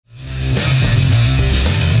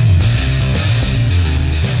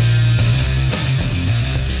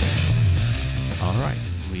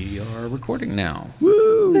recording now.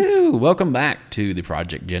 Woo! Woo! Welcome back to the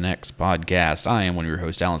Project Gen X podcast. I am one of your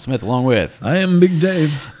hosts, Alan Smith, along with... I am Big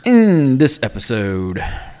Dave. In this episode,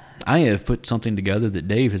 I have put something together that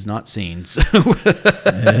Dave has not seen. So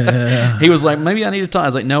He was like, maybe I need to talk. I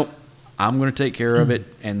was like, nope, I'm going to take care of it,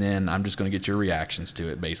 and then I'm just going to get your reactions to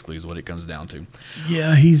it, basically, is what it comes down to.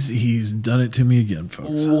 Yeah, he's done it to me again,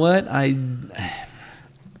 folks.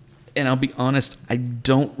 And I'll be honest, I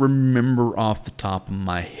don't remember off the top of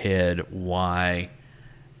my head why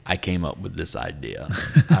I came up with this idea.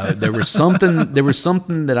 There was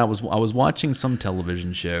something that I was watching some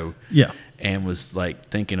television show, Yeah, and was like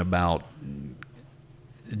thinking about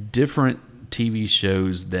different TV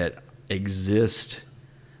shows that exist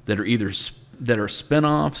that are either that are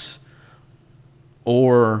spinoffs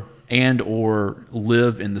or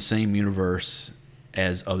live in the same universe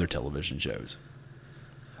as other television shows.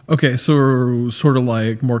 okay, so sort of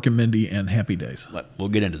like Mork and Mindy and Happy Days. We'll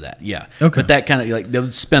get into that, yeah. Okay. But that kind of like the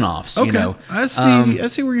spinoffs, Okay, you know. I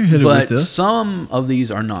see where you're headed with But this. some of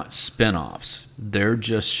these are not spinoffs. They're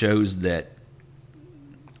just shows that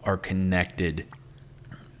are connected.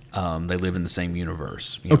 They live in the same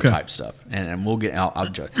universe, Okay. type stuff. And we'll get out.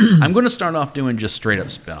 I'm going to start off doing just straight up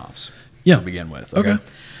spinoffs Yeah. to begin with. Okay.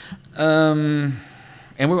 And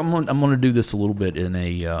I'm going to do this a little bit in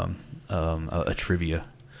a trivia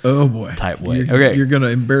Oh boy, type way. You're, you're gonna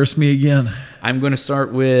embarrass me again. I'm going to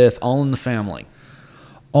start with All in the Family.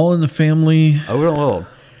 All in the Family. Oh,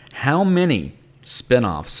 how many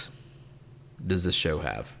spinoffs does this show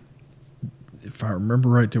have? If I remember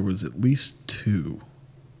right, there was at least 2.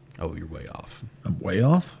 Oh, you're way off. I'm way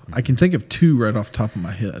off. I can think of 2 right off the top of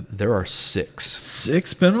my head. There are 6.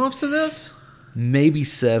 6 spinoffs of this? Maybe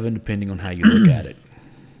 7, depending on how you look at it.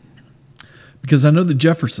 Because I know the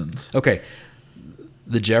Jeffersons. Okay.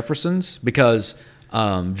 The Jeffersons, because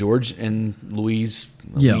George and Louise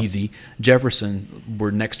Jefferson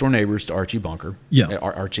were next door neighbors to Archie Bunker. Yeah.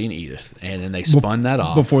 Archie and Edith. And then they spun that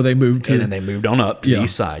off. Before they moved to... And then they moved on up to the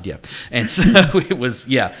east side, yeah. And so it was,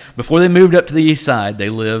 before they moved up to the east side, they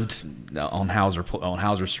lived on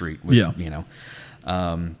Hauser Street.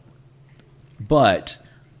 But,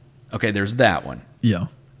 okay, there's that one. Yeah.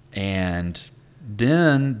 And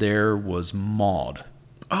then there was Maude.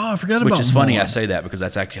 Oh, I forgot about Which is funny Maude. I say that because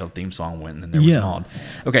that's actually how the theme song went, and then there was Maude.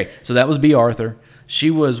 Okay, so that was B. Arthur. She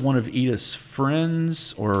was one of Edith's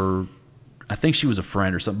friends, or I think she was a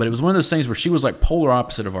friend or something, but it was one of those things where she was like polar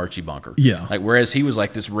opposite of Archie Bunker. Yeah. Like, whereas he was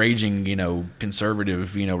like this raging,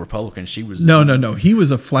 conservative, Republican, she was... No. He was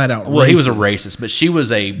a flat-out racist. Well, he was a racist, but she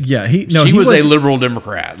was a... Yeah, he was a liberal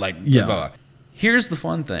Democrat. Like, Yeah. blah. Here's the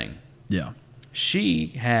fun thing. Yeah. She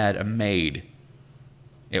had a maid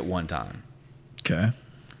at one time Okay.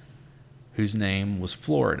 whose name was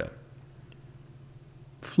Florida.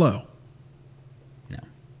 Flo. No.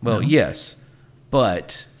 Well, yes,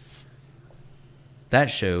 but that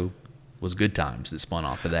show was Good Times that spun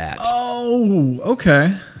off of that. Oh,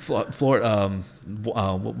 okay. Florida.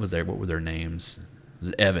 What were their names? It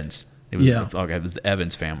was Evans. It was okay. It was the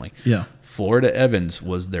Evans family. Yeah. Florida Evans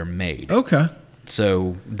was their maid. Okay.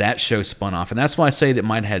 So that show spun off, and that's why I say that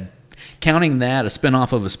might had counting that a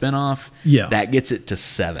spinoff of a spinoff. Yeah. That gets it to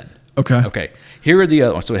 7. Okay. Okay. Here are the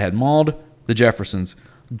other ones. So we had Maude, the Jeffersons,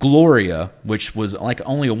 Gloria, which was like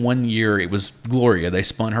only a 1 year. It was Gloria. They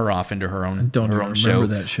spun her off into her own. I don't her even own remember show.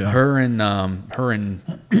 that show. Her and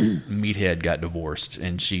Meathead got divorced,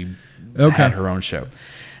 and she Okay. had her own show.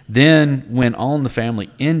 Then when All in the Family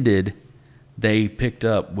ended, they picked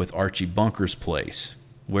up with Archie Bunker's Place,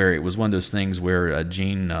 where it was one of those things where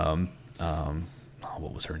Jean,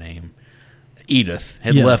 what was her name? Edith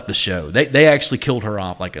had left the show. They actually killed her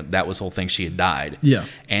off that was the whole thing. She had died. Yeah.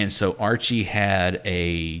 And so Archie had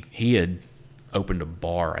opened a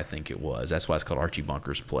bar, I think it was. That's why it's called Archie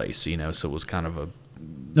Bunker's Place, so it was kind of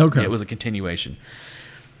Okay. it was a continuation.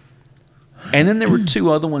 And then there were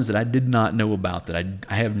 2 other ones that I did not know about that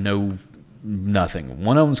I have nothing.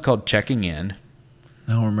 One of them is called Checking In.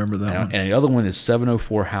 I don't remember that one. And the other one is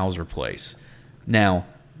 704 Hauser Place. Now,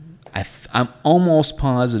 I'm almost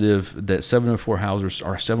positive that 704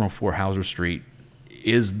 Hauser Street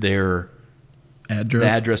is their Address? the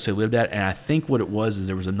address they lived at. And I think what it was is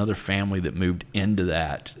there was another family that moved into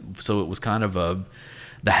that. So it was kind of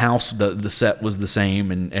the house, the set was the same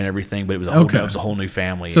and everything, but it was a whole new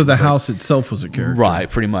family. So the house itself was a character. Right,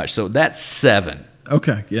 pretty much. So that's 7.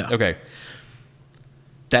 Okay, yeah. Okay.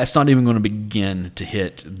 That's not even going to begin to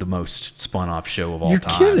hit the most spun off show of all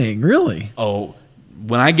time. You're kidding, really? Oh,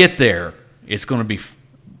 when I get there, it's going to be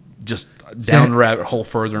just down the rabbit hole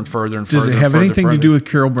further and further and further. Does it have anything to do with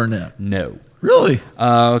Carol Burnett? No. Really?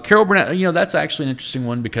 Carol Burnett, that's actually an interesting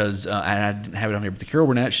one because I didn't have it on here, but the Carol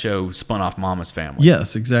Burnett show spun off Mama's Family.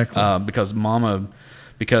 Yes, exactly. Because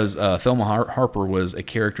Thelma Harper was a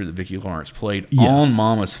character that Vicki Lawrence played Yes. on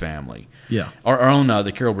Mama's Family. Yeah. Or on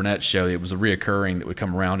the Carol Burnett show. It was a reoccurring that would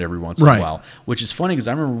come around every once in a while, which is funny because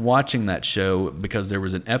I remember watching that show because there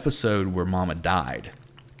was an episode where Mama died.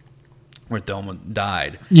 Where Thelma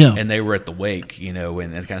died. Yeah. And they were at the wake, and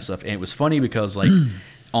that kind of stuff. And it was funny because, like,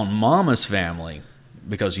 on Mama's Family,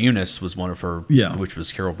 because Eunice was one of her, which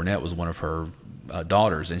was Carol Burnett, was one of her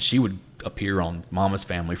daughters, and she would appear on Mama's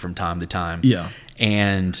Family from time to time. Yeah.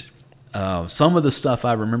 And some of the stuff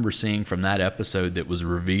I remember seeing from that episode that was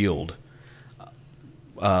revealed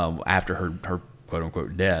after her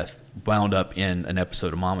quote-unquote death wound up in an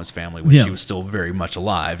episode of Mama's Family when she was still very much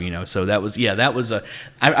alive, So that was,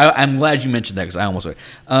 I'm glad you mentioned that because I almost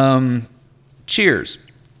Cheers.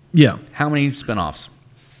 Yeah. How many spinoffs?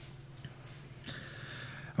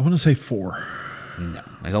 I want to say 4. No.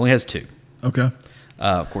 It only has 2. Okay.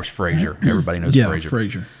 Of course, Frasier. Everybody knows Frasier.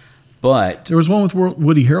 Frasier. But there was one with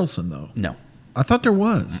Woody Harrelson, though. No. I thought there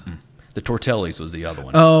was. Mm-mm. The Tortellis was the other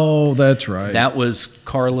one. Oh, that's right. That was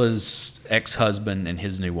Carla's ex-husband and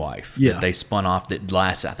his new wife. Yeah. That they spun off that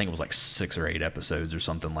lasted, I think it was like 6 or 8 episodes or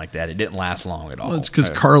something like that. It didn't last long at all. Well, it's because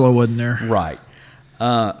Carla wasn't there. Right.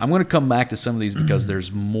 I'm going to come back to some of these because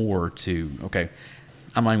there's more to. Okay.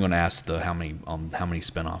 I'm not even going to ask how many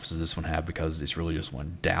spinoffs does this one have because it's really just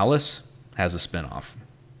one. Dallas has a spinoff.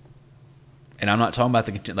 And I'm not talking about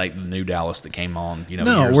the new Dallas that came on,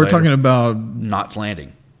 No, years we're later. talking about Knots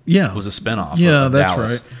Landing. Yeah. It was a spinoff of that's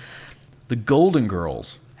Dallas. right. The Golden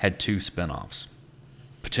Girls had 2 spinoffs,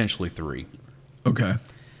 potentially 3. Okay.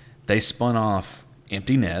 They spun off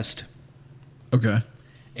Empty Nest, Okay.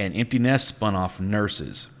 and Empty Nest spun off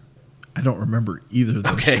Nurses. I don't remember either of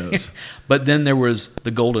those shows. But then there was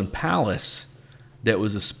The Golden Palace that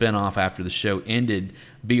was a spinoff after the show ended.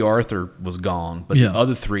 B. Arthur was gone, but the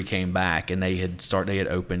other 3 came back, and they had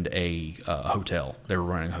opened a hotel. They were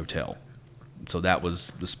running a hotel. So that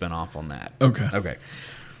was the spinoff on that. Okay.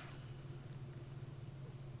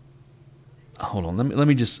 Hold on. Let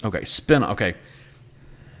me just okay.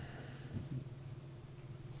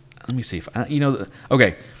 Let me see if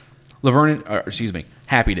okay.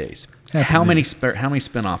 Happy Days. How many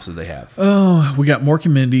spinoffs did they have? Oh, we got Mork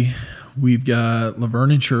and Mindy. We've got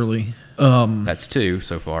Laverne and Shirley. That's 2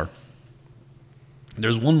 so far.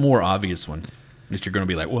 There's one more obvious one that you're going to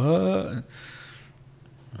be like, what?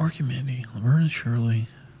 Mork and Mindy, Laverne and Shirley.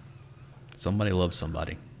 Somebody Loves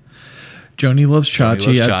Somebody. Joni Loves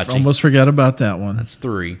Chachi. I almost forgot about that one. That's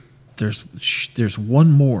 3. There's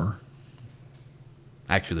one more.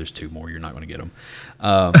 Actually, there's 2 more. You're not going to get them.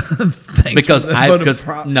 Thanks because for that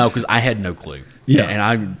because I had no clue. Yeah,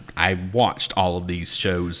 and I watched all of these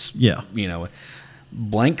shows. Yeah,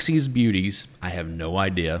 Blank Sees Beauties. I have no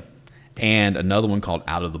idea, and another one called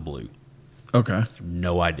Out of the Blue. Okay,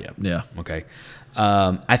 no idea. Yeah. Okay.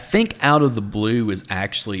 I think Out of the Blue is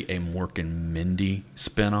actually a Mork and Mindy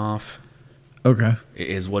spinoff. Okay,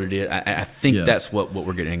 is what it is. I think that's what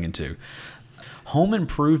we're getting into. Home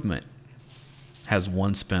Improvement has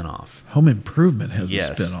 1 spinoff. Home Improvement has a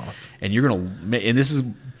spinoff. And and this is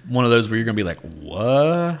one of those where you're going to be like,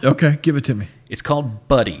 what? Okay, give it to me. It's called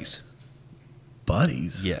Buddies.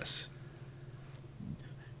 Buddies? Yes.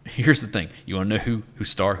 Here's the thing. You want to know who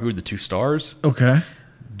are the 2 stars? Okay.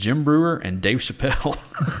 Jim Brewer and Dave Chappelle.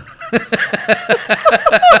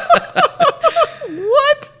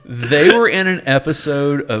 What? They were in an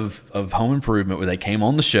episode of Home Improvement where they came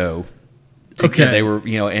on the show. Okay. They were,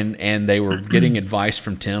 and they were getting advice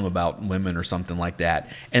from Tim about women or something like that.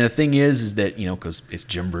 And the thing is that, because it's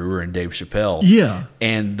Jim Brewer and Dave Chappelle. Yeah.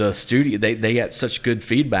 And the studio, they got such good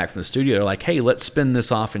feedback from the studio. They're like, hey, let's spin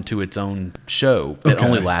this off into its own show that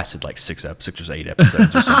only lasted like 6 or 8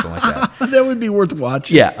 episodes or something like that. That would be worth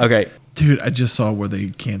watching. Yeah. Okay. Dude, I just saw where they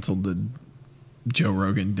canceled the Joe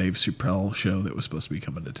Rogan, Dave Chappelle show that was supposed to be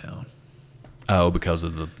coming to town. Oh, because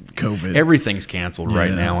of the COVID. Everything's canceled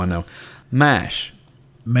right now. I know. MASH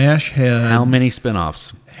had how many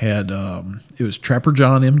spinoffs? Had it was Trapper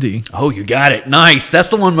John MD. Oh, you got it. Nice. That's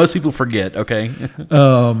the one most people forget. Okay.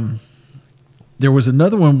 There was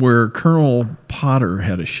another one where Colonel Potter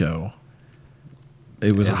had a show.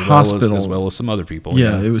 It was a hospital, as well as some other people.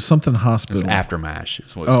 Yeah, it was something hospital. It was After MASH.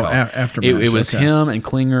 Is what it's called. After MASH. It was him and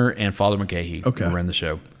Klinger and Father McCahey who ran the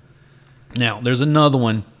show. Now, there's another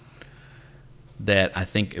one that I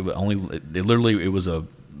think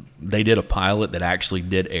they did a pilot that actually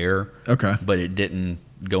did air. Okay. But it didn't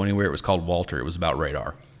go anywhere. It was called Walter. It was about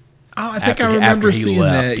radar. Oh, I think I remember seeing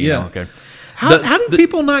that. Yeah. Okay. How do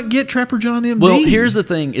people not get Trapper John MD? Well, here's the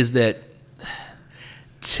thing: is that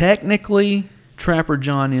Technically, Trapper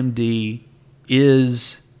John MD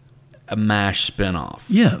is a MASH spinoff.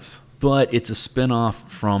 Yes. But it's a spinoff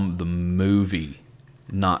from the movie,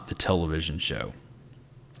 not the television show.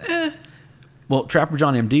 Well, Trapper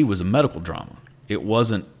John MD was a medical drama. It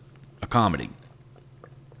wasn't a comedy.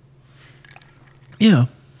 Yeah.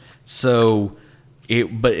 So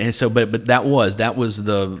but that was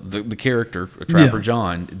the character, Trapper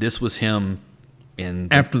John. This was him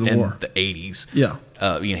after the war, the 80s. Yeah.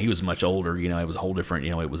 He was much older. It was a whole different.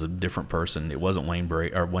 It was a different person. It wasn't Wayne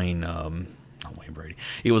Brady or Wayne. Not Wayne Brady.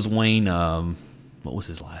 It was Wayne. What was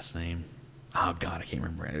his last name? Oh God, I can't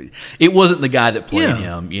remember. It wasn't the guy that played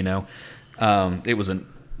him. It was an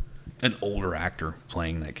older actor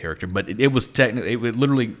playing that character, but it was technically. It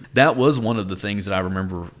literally that was one of the things that I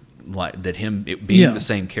remember. Like that it being the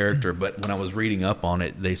same character, but when I was reading up on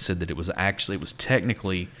it, they said that it was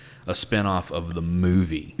technically a spinoff of the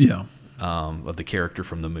movie, of the character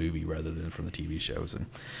from the movie rather than from the TV shows. And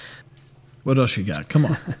what else you got? Come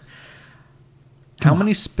on. How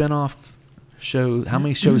many shows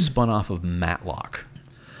spun off of Matlock?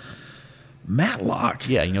 Matlock.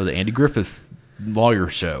 Yeah, the Andy Griffith lawyer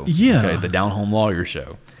show. Yeah, the Down Home lawyer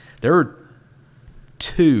show. There are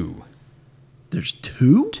 2. There's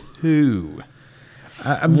 2? 2.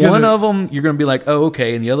 One of them you're going to be like, oh,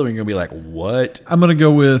 okay, and the other one you're going to be like, what? I'm going to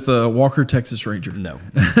go with Walker, Texas Ranger. No.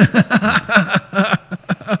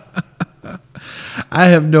 I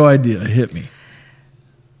have no idea. Hit me.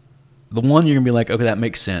 The one you're going to be like, okay, that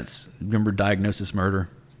makes sense. Remember Diagnosis Murder?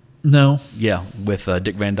 No. Yeah, with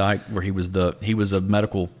Dick Van Dyke, where he was a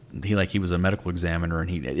medical examiner, and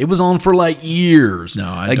it was on for like years.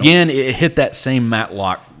 No, Again, it hit that same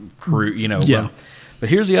Matlock crew, Yeah. But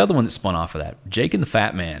here's the other one that spun off of that: Jake and the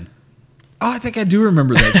Fat Man. Oh, I think I do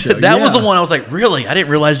remember that show. That was the one I was like, really? I didn't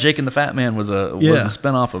realize Jake and the Fat Man was a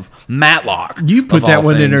spinoff of Matlock. You put that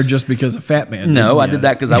one in there just because of Fat Man. No, I did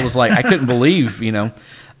that because I was like, I couldn't believe,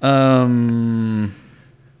 Come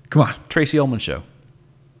on. Tracy Ullman Show.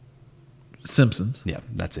 Simpsons. Yeah,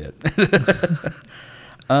 that's it.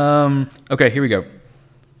 Okay, here we go.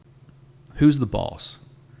 Who's the boss?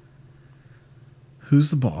 Who's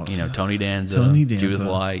the boss? Tony Danza, Judith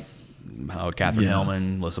Light, Catherine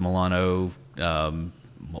Hellman, Alyssa Milano.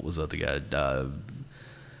 What was the other guy?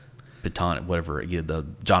 Piton, whatever. The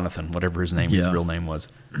Jonathan, whatever his real name was.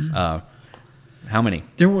 How many?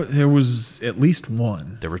 There was at least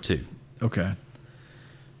one. There were 2. Okay.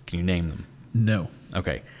 Can you name them? No.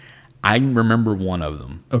 Okay. I remember one of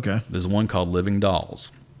them. Okay. There's one called Living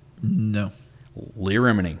Dolls. No. Leah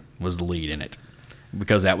Remini was the lead in it.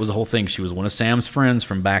 Because that was the whole thing. She was one of Sam's friends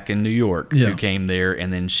from back in New York who came there,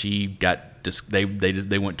 and then she got they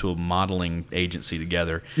went to a modeling agency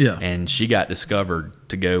together. Yeah. And she got discovered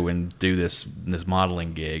to go and do this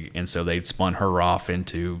modeling gig, and so they spun her off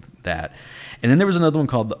into that. And then there was another one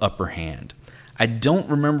called The Upper Hand. I don't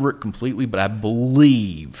remember it completely, but I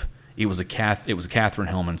believe it was a Catherine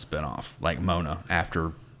Hellman spinoff, like Mona.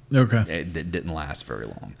 After it didn't last very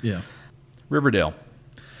long. Yeah. Riverdale.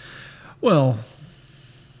 Well,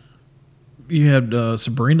 you had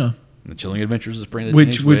Sabrina, The Chilling Adventures of Sabrina,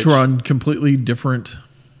 which were on completely different.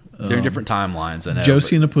 They're different timelines. I know.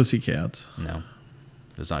 Josie and the Pussycats. No,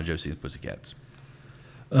 it's not Josie and the Pussycats.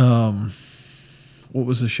 What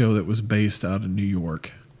was the show that was based out of New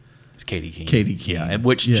York? It's Katie Keene. Katie Keene. Yeah,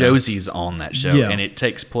 which Josie's on that show, and it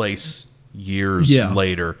takes place years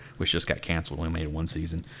later, which just got canceled. We made it one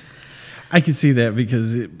season. I can see that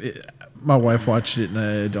because my wife watched it, and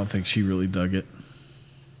I don't think she really dug it.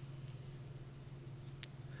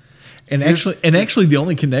 And actually, the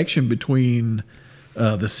only connection between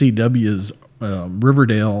the CW's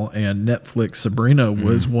Riverdale and Netflix Sabrina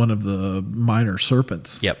was one of the minor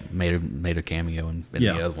serpents. Yep, made a cameo in the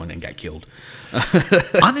other one and got killed.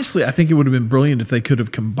 Honestly, I think it would have been brilliant if they could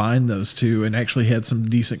have combined those two and actually had some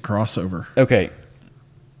decent crossover. Okay.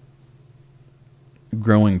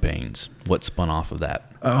 Growing Pains. What spun off of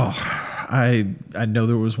that? Oh, I know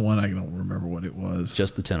there was one. I don't remember what it was.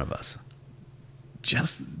 Just the 10 of Us.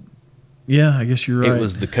 Yeah, I guess you're right. It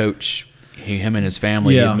was the coach. Him and his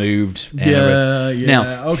family had moved. Yeah.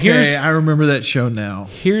 Now, okay, I remember that show now.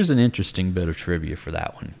 Here's an interesting bit of trivia for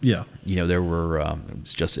that one. Yeah. There were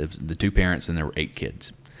it's just the 2 parents and there were 8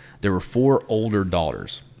 kids. There were 4 older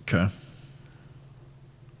daughters. Okay.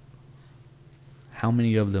 How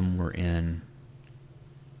many of them were in?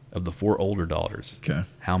 Of the 4 older daughters, okay,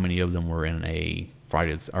 how many of them were in a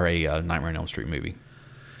Nightmare on Elm Street movie?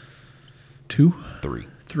 2? 3.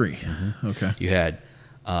 3. Mm-hmm. Okay. You had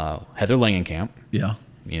Heather Langenkamp. Yeah.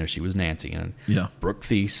 She was Nancy. And yeah. Brooke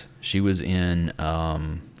Thies. She was in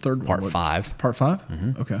third one? Part What? 5. Part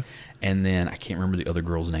 5? Okay. And then I can't remember the other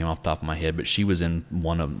girl's name off the top of my head, but she was in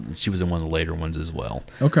one of the later ones as well.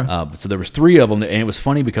 Okay. So there was 3 of them, and it was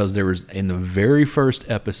funny because there was in the very first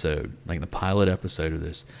episode, like the pilot episode of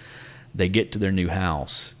this, they get to their new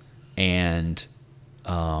house and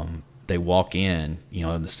they walk in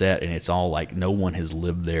the set, and it's all like no one has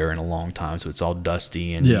lived there in a long time, so it's all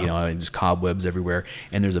dusty and and there's cobwebs everywhere,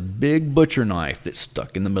 and there's a big butcher knife that's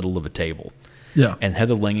stuck in the middle of a table. Yeah. And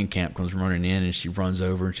Heather Langenkamp comes running in, and she runs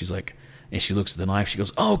over, and she's like, and she looks at the knife. She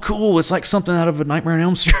goes, "Oh, cool! It's like something out of A Nightmare on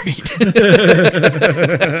Elm Street."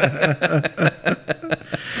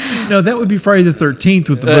 No, that would be Friday the 13th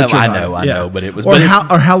with the butcher knife. I know, but it was or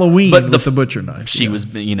Halloween but with the butcher knife. She was,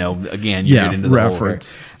 again, you get into the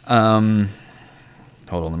reference. Hold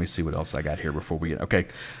on, let me see what else I got here before we get. Okay.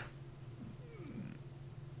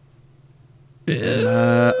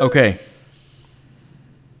 Okay.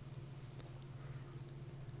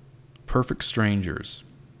 Perfect Strangers.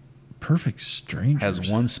 Perfect Strangers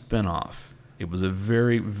has one spinoff. It was a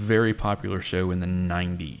very, very popular show in the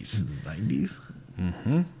 90s. In the 90s?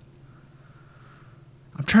 Mm-hmm.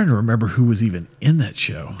 I'm trying to remember who was even in that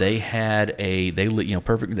show. They had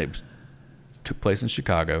Perfect. They took place in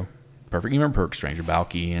Chicago. Perfect. You remember Perfect Stranger,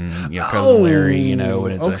 Balky and Cousin Larry. And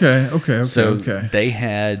it's okay. So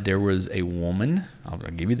there was a woman. I'll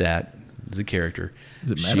give you that as a character.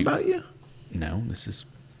 Is it Mad About You? No, this is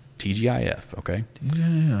TGIF. Okay.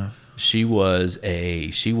 TGIF. She was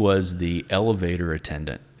the elevator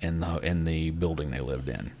attendant in the building they lived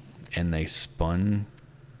in, and they spun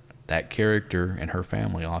that character and her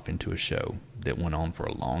family off into a show that went on for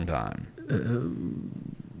a long time.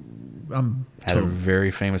 Had a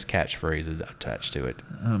very famous catchphrase attached to it.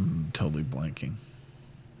 I'm totally blanking.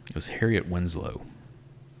 It was Harriet Winslow.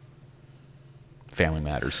 Family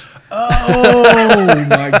Matters. Oh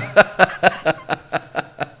my!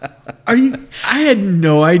 I had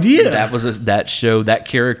no idea. That show. That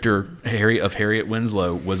character Harriet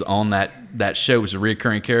Winslow was on that show. It was a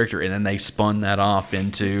recurring character, and then they spun that off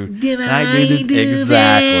into. Did I do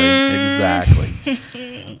Exactly.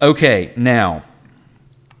 Okay, now.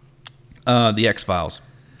 The X-Files.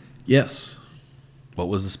 Yes. What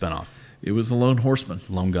was the spinoff? It was the Lone Horseman.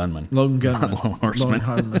 Lone Gunman. Lone Gunman. Lone Horseman.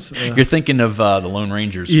 Yeah. You're thinking of the Lone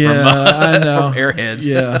Rangers I know. from Airheads.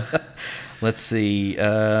 Yeah. Let's see.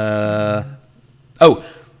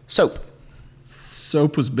 Soap.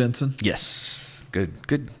 Soap was Benson. Yes. Good.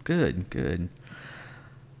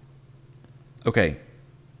 Okay.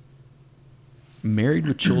 Married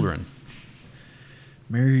with Children.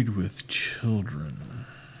 Married with Children.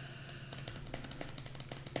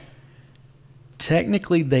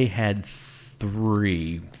 Technically, they had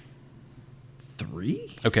 3.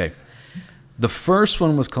 3? Okay. The first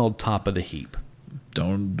one was called Top of the Heap.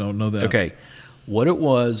 Don't know that. Okay. What it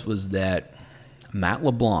was that Matt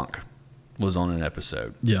LeBlanc was on an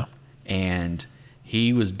episode. Yeah. And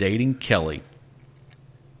he was dating Kelly.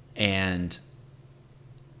 And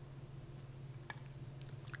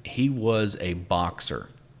he was a boxer.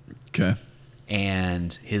 Okay.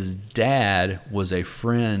 And his dad was a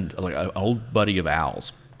friend, like an old buddy of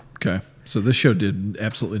Al's. Okay. So this show did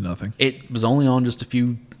absolutely nothing. It was only on just a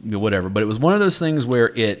few, whatever. But it was one of those things where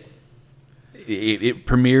it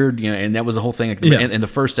premiered, and that was the whole thing. In the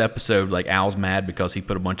first episode, like Al's mad because he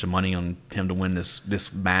put a bunch of money on him to win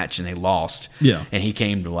this match, and they lost. Yeah. And he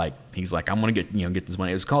came to he's like, I'm gonna get this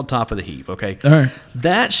money. It was called Top of the Heap. Okay. All right.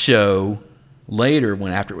 That show later,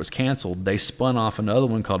 after it was canceled, they spun off another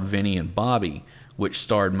one called Vinny and Bobby, which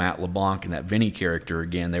starred Matt LeBlanc and that Vinny character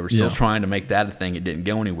again. They were still trying to make that a thing. It didn't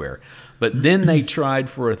go anywhere. But then they tried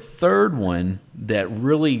for a third one that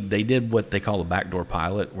really, they did what they call a backdoor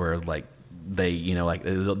pilot, where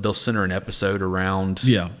they'll center an episode around,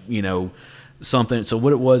 something. So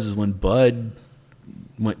what it was is when Bud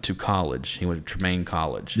went to college, he went to Tremaine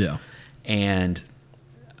College. Yeah. And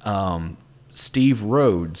Steve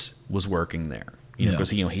Rhodes was working there,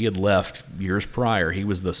 because he had left years prior. He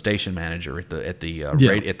was the station manager at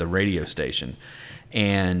the radio station,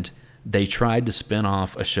 and they tried to spin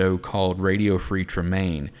off a show called Radio Free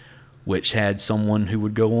Tremaine, which had someone who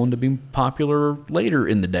would go on to be popular later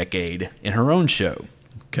in the decade in her own show.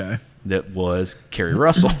 Okay. That was Carrie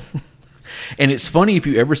Russell. And it's funny, if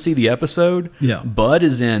you ever see the episode, Bud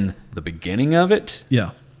is in the beginning of it.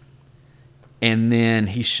 Yeah. And then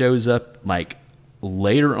he shows up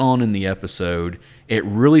later on in the episode. It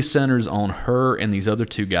really centers on her and these other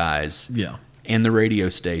 2 guys in the radio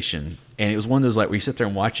station. And it was one of those where you sit there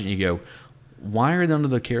and watch it and you go, why are none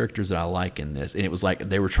of the characters that I like in this? And it was like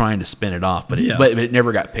they were trying to spin it off, but it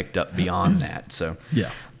never got picked up beyond that. So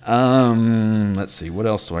Let's see. What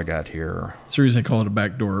else do I got here? That's the reason I call it a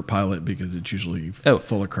backdoor pilot, because it's usually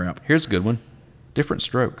full of crap. Here's a good one. Different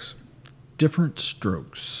Strokes. Different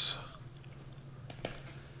Strokes.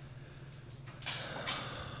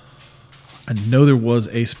 I know there was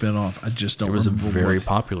a spinoff. I just don't remember. It was a very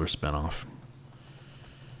popular spinoff.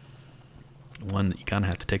 One that you kind of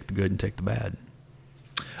have to take the good and take the bad.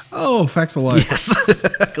 Oh, Facts of Life. Yes,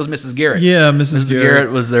 because Mrs. Garrett. Yeah, Mrs.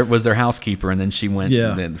 Garrett was their housekeeper, and then she went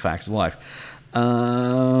Yeah. the Facts of Life.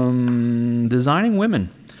 Designing Women.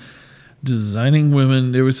 Designing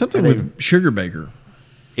Women. There was something with Sugar Baker.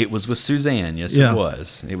 It was with Suzanne. Yes, Yeah. it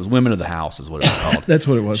was. It was Women of the House is what it was called. That's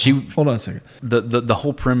what it was. Hold on a second. The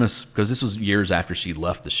whole premise, because this was years after she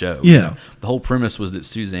left the show. Yeah. The whole premise was that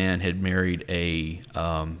Suzanne had married a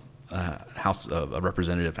House of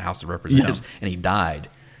Representatives, and he died,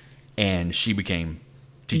 and she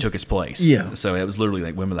took his place. Yeah. So it was literally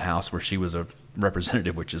like Women of the House, where she was a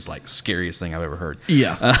representative, which is like scariest thing I've ever heard.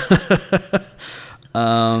 Yeah.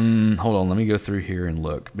 Hold on, let me go through here and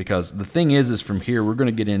look, because the thing is from here we're going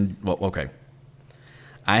to get in. Well, okay.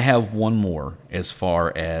 I have one more as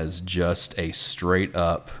far as just a straight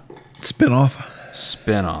up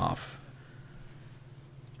spinoff.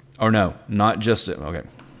 Or no, not just okay.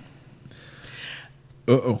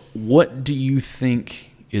 What do you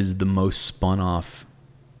think is the most spun off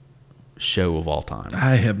show of all time?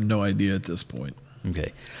 I have no idea at this point.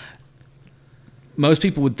 Okay. Most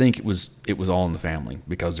people would think it was All in the Family,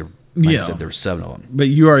 because I said, there's 7 of them. But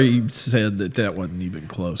you already said that wasn't even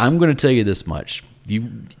close. I'm going to tell you this much: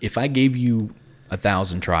 if I gave you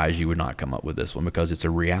 1,000 tries, you would not come up with this one, because it's a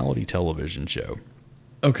reality television show.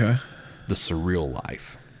 Okay. The Surreal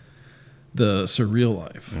Life. The Surreal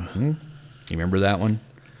Life. Mm-hmm. You remember that one?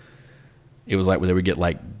 It was like where they would get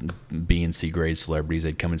like B and C grade celebrities.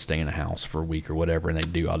 They'd come and stay in a house for a week or whatever, and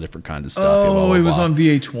they'd do all different kinds of stuff. Oh, it was on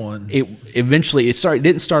VH1. It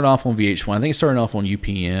didn't start off on VH1. I think it started off on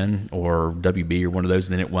UPN or WB or one of those,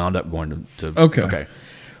 and then it wound up going to Okay.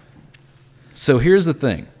 So here's the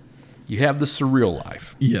thing. You have The Surreal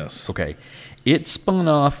Life. Yes. Okay. It spun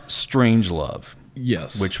off Strangelove.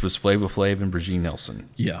 Yes. Which was Flava Flav and Brigitte Nielsen.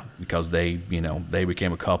 Yeah. Because they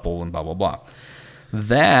became a couple and blah, blah, blah.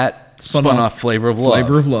 That spun off Flavor of Love.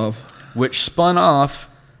 Flavor of Love. Which spun off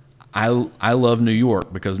I Love New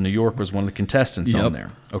York, because New York was one of the contestants on there.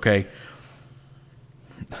 Okay.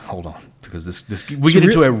 Hold on, because we get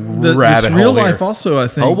into a rabbit hole Real here. Life also, I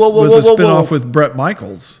think, was a spinoff with Bret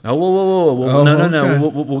Michaels. Oh, whoa. No.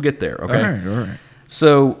 We'll get there. Okay. All right.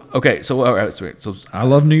 So, all right. So I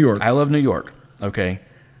Love New York. I Love New York. Okay.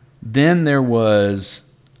 Then there was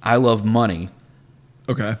I Love Money.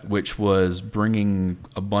 Okay. Which was bringing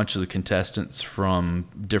a bunch of the contestants from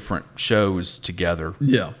different shows together.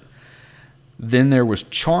 Yeah. Then there was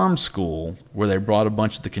Charm School, where they brought a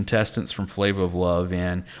bunch of the contestants from Flavor of Love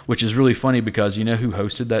in, which is really funny, because you know who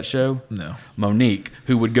hosted that show? No. Monique,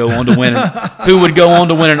 who would go on to win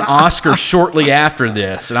an Oscar shortly after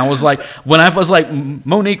this. And I was like, when I was like,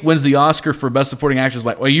 Monique wins the Oscar for Best Supporting Actress,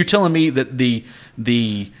 like, well, you're telling me that the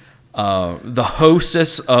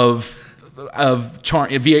hostess of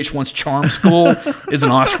VH1's Charm School is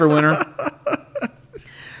an Oscar winner?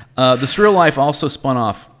 The Surreal Life also spun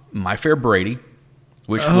off My Fair Brady,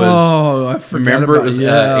 which was I forgot about, it was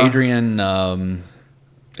Adrian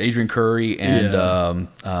Curry and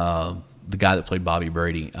the guy that played Bobby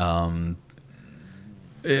Brady.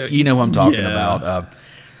 You know who I'm talking about.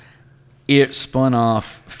 It spun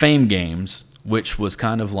off Fame Games, which was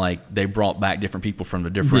kind of like they brought back different people from the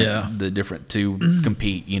different to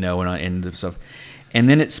compete, and stuff. And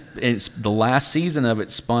then it's the last season of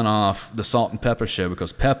it spun off the Salt and Pepper Show,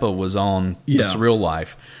 because Peppa was on The Surreal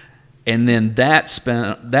Life. And then that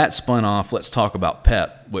spun off Let's Talk About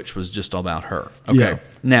Pep, which was just all about her. Okay. Yeah.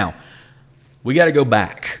 Now, we got to go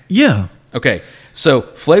back. Yeah. Okay. So,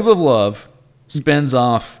 Flavor of Love spins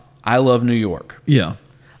off I Love New York. Yeah.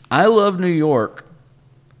 I Love New York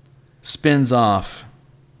spins off,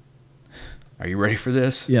 are you ready for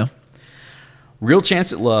this? Yeah. Real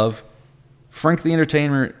Chance at Love, Frank the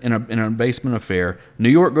Entertainer in a Basement Affair, New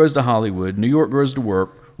York Goes to Hollywood, New York Goes to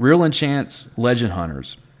Work, Real and Chance, Legend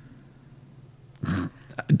Hunters. I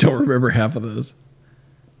don't remember half of those.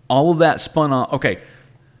 All of that spun off. Okay.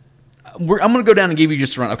 I'm going to go down and give you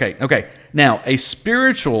just a run. Okay. Now, a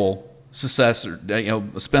spiritual successor, a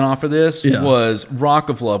spinoff of this was Rock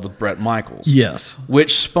of Love with Bret Michaels. Yes.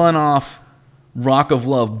 Which spun off Rock of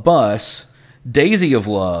Love Bus, Daisy of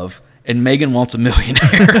Love, and Megan Wants a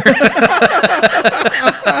Millionaire.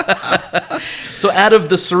 So out of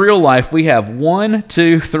The Surreal Life, we have 1,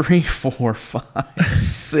 2, 3, 4, 5,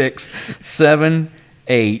 6, 7,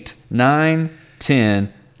 8, 9,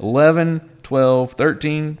 10, 11, 12,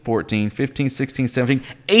 13, 14, 15, 16, 17,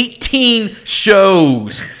 18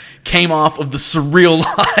 shows came off of the Surreal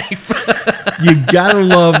Life. You gotta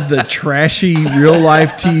love the trashy real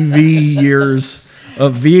life TV years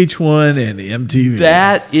of VH1 and MTV.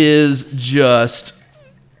 That is just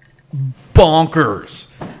bonkers.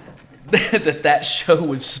 that show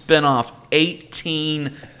would spin off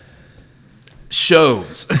 18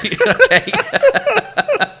 shows. Okay.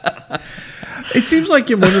 It seems like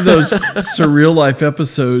in one of those Surreal Life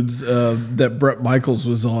episodes that Bret Michaels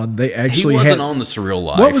was on, they actually He wasn't had, on the Surreal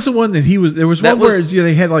Life. What was the one that he was? There was That one where was-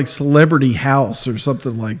 they had like Celebrity House or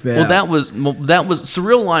something like that. Well, that was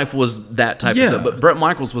Surreal Life was that type Yeah. of stuff, but Bret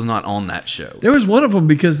Michaels was not on that show. There was one of them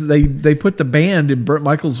because they put the band and Bret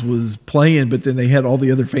Michaels was playing, but then they had all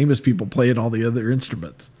the other famous people playing all the other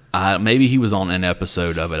instruments. Maybe he was on an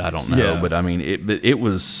episode of it. I don't know, Yeah. but I mean, it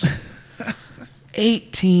was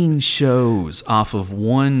 18 shows off of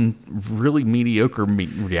one really mediocre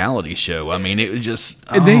reality show. I mean, it was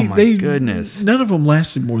just my goodness. None of them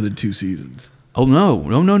lasted more than 2 seasons. Oh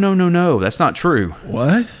no! That's not true.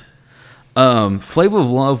 What? Flavor of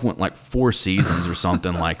Love went like 4 seasons or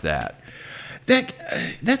something like that.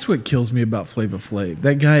 That's what kills me about Flava Flav.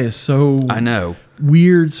 That guy is so I know.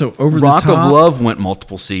 weird, so over Rock the top. of Love went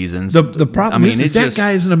multiple seasons. The problem is that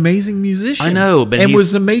guy is an amazing musician. I know, but and he's-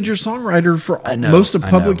 was a major songwriter for most of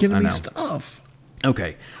Public Enemy stuff.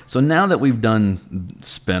 Okay, so now that we've done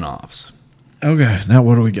spin-offs, Okay, now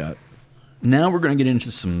what do we got? now we're going to get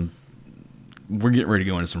into some. We're getting ready to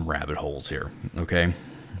go into some rabbit holes here. Okay,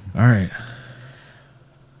 All right.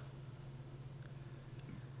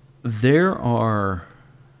 there are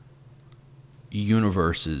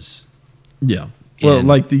universes, Yeah. Well, in-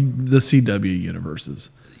 like the CW universes.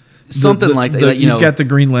 something like that. You know, you've got the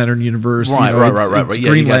Green Lantern universe. right. It's Yeah,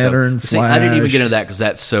 Green you got the- Lantern, See, I didn't even Flash. get into that because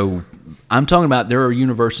that's so. I'm talking about there are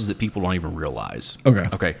universes that people don't even realize. Okay.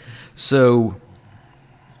 Okay. So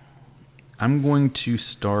I'm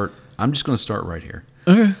just going to start right here.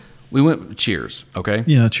 Okay. We went with Cheers. Okay.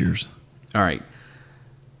 Yeah, cheers. All right.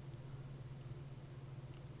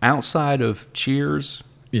 Outside of Cheers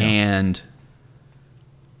Yeah. and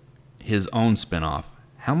his own spinoff,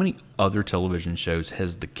 how many other television shows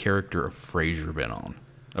has the character of Frasier been on?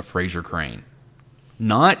 Of Frasier Crane.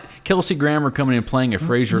 Not Kelsey Grammer coming in and playing a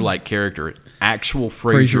Frasier-like character. Actual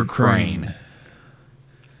Frasier Crane.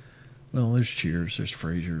 Well, there's Cheers. There's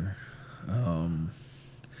Frasier.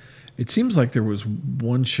 It seems like there was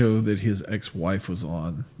one show that his ex-wife was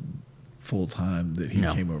on full time that he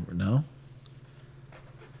No. came over. No.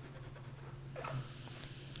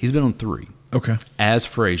 He's been on 3 Okay. as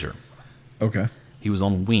Frasier. Okay. He was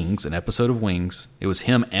on Wings, an episode of Wings. It was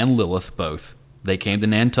him and Lilith both. They came to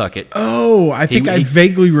Nantucket. Oh, I think I He-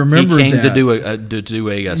 vaguely remember He came that. to do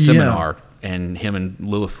a seminar, and him and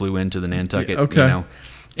Lilith flew into the Nantucket. Yeah, okay. You know,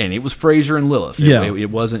 and it was Frasier and Lilith. Yeah. It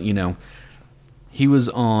wasn't. You know, he was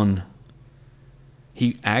on.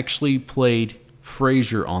 He actually played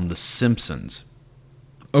Frasier on The Simpsons.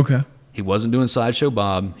 Okay. He wasn't doing Sideshow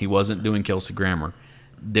Bob. He wasn't doing Kelsey Grammer.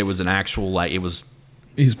 There was an actual it was.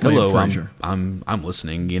 He's playing Hello, Frasier. I'm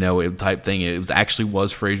listening. You know, type thing. It was actually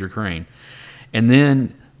Frasier Crane, and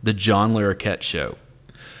then the John Larroquette show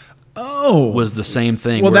Oh, was the same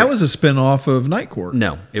thing. well, where- that was a spin-off of Night Court.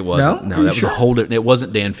 No, it wasn't. No? No, Are you that was sure? a whole. It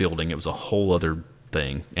wasn't Dan Fielding. It was a whole other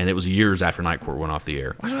thing, and it was years after Night Court went off the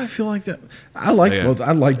air. Why do I feel like that? I like Yeah. both.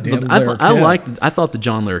 I like Dan. I thought the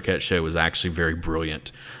John Larroquette show was actually very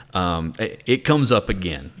brilliant. It comes up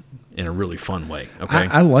again in a really fun way. Okay,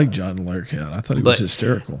 I like John Larroquette. I thought he was But-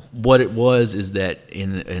 hysterical. what it was is that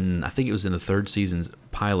in I think it was in the 3rd season's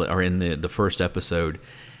pilot or in the first episode,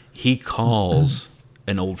 he calls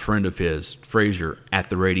an old friend of his, Frasier, at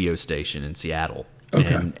the radio station in Seattle.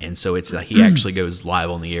 Okay. And so it's he actually goes live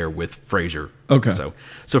on the air with Frasier. Okay. So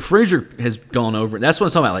Frasier has gone over. That's what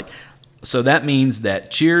I'm talking about. Like, so that means that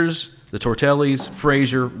Cheers, the Tortellis,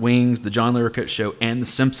 Frasier, Wings, the John Larroquette Show, and The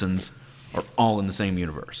Simpsons are all in the same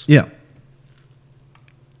universe. Yeah.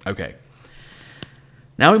 Okay.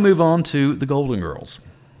 Now we move on to the Golden Girls.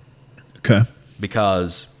 Okay.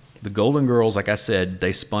 Because the Golden Girls, like I said,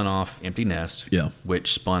 they spun off Empty Nest, Yeah.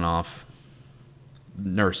 which spun off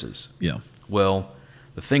Nurses. Yeah. Well,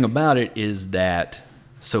 the thing about it is that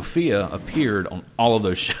Sophia appeared on all of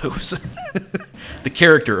those shows. The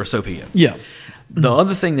character of Sophia. Yeah. The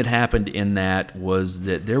other thing that happened in that was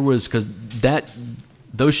that there was because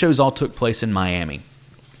those shows all took place in Miami.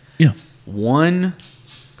 Yeah. One,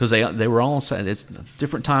 because they were all it's a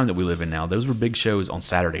different time that we live in now. Those were big shows on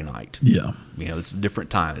Saturday night. Yeah. You know, it's a different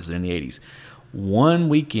time. It's in the 80s. One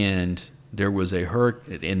weekend, there was a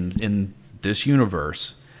hurricane in this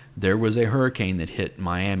universe. there was a hurricane that hit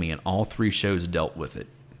Miami, and all 3 shows dealt with it.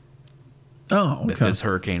 Oh, That okay. this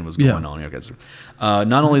hurricane was going on. Okay, so,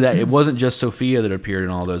 not only that, it wasn't just Sophia that appeared in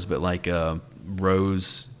all those, but like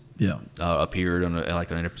Rose Yeah. appeared on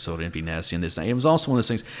an episode of Empty Nest. And this, it was also one of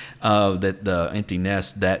those things that the Empty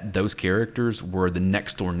Nest, that those characters were the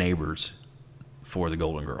next door neighbors for the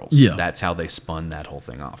Golden Girls. Yeah. That's how they spun that whole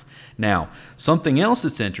thing off. Now, something else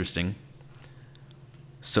that's interesting,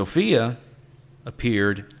 Sophia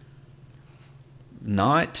appeared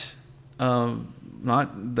not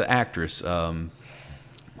the actress. Why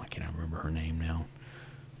can't I remember her name now?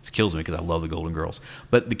 It kills me because I love the Golden Girls.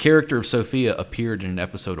 But the character of Sophia appeared in an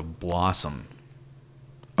episode of Blossom.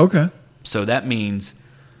 Okay. So that means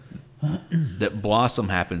that Blossom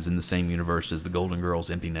happens in the same universe as the Golden Girls,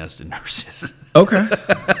 Empty Nest, and Nurses. Okay.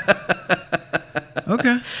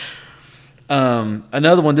 Okay.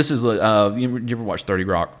 Another one. This is you ever watch 30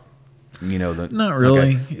 Rock? You know the Not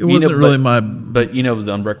really. okay. It wasn't really my. But you know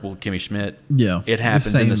the Unbreakable Kimmy Schmidt. Yeah. It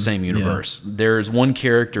happens in the same yeah. universe. There's one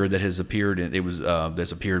character that has appeared in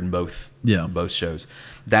that's appeared in both shows.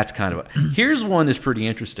 That's kind of here's one that's pretty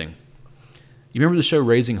interesting. You remember the show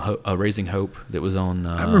Raising Hope that was on?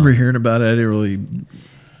 I remember hearing about it. I didn't really.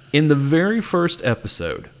 In the very first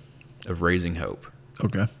episode of Raising Hope,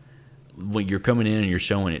 Okay. when you're coming in and you're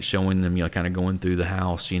showing them, kind of going through the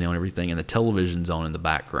house, and everything, and the television's on in the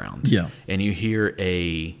background. Yeah. And you hear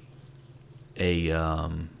a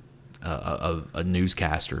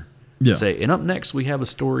newscaster say, and up next we have a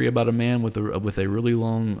story about a man with a really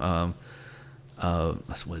long, what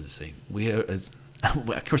does it say?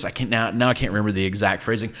 Of course I can't now. I can't remember the exact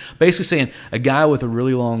phrasing. Basically saying a guy with a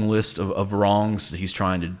really long list of wrongs that he's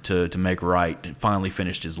trying to make right and finally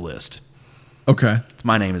finished his list. Okay.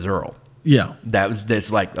 My name is Earl. Yeah.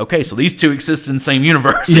 That's like, okay, so these two exist in the same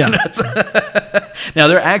universe. Yeah. Now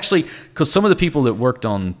they're actually, because some of the people that worked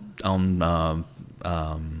on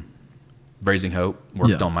Raising Hope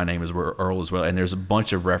worked on My Name is Earl as well, and there's a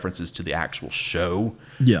bunch of references to the actual show.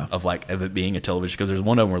 Yeah. Of it being a television, because there's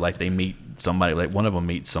one of them where like they meet somebody, like one of them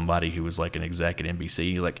meets somebody who was like an exec at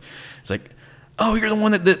NBC. It's like, oh, you're the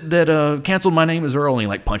one that canceled My Name is Earl, and he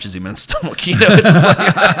like punches him in the stomach. It's just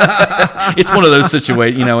like, it's one of those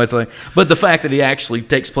situations. It's like, but the fact that he actually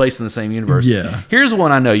takes place in the same universe. Yeah. Here's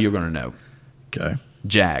one I know you're going to know. Okay.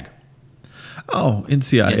 Jag. Oh,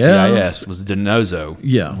 NCIS. NCIS was DiNozzo.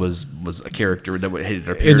 Yeah. Was a character that had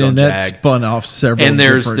appeared And on then that Jag. spun off several. And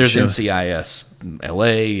there's shows. NCIS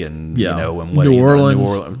LA and and New Orleans. New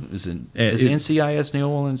Orleans. Is NCIS New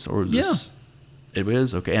Orleans or is this? It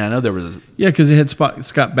is okay. And I know there was. Because it had Scott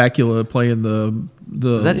Bakula playing the.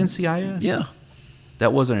 Is that NCIS? Yeah.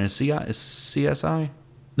 That wasn't CSI.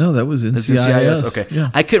 No, that was It's NCIS. Okay. Yeah.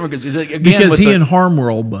 I couldn't again Because he and Harm were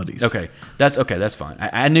old buddies. Okay. That's fine.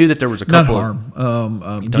 I knew that there was a Not couple.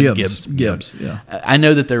 Harm. Gibbs. Gibbs. Yeah. I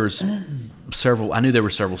know that there was several. I knew there were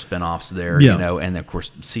several spin-offs there. Yeah. And of course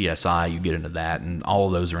CSI. You get into that, and all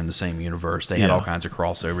of those are in the same universe. They had all kinds of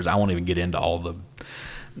crossovers. I won't even get into all the.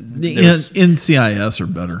 The NCIS are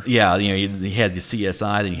better. Yeah, you had the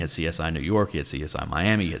CSI, then you had CSI New York, you had CSI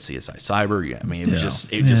Miami, you had CSI Cyber. Yeah, I mean, it just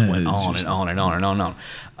went on and on and on and on and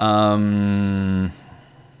on.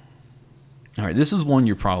 All right, this is one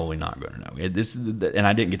you're probably not going to know. This is, and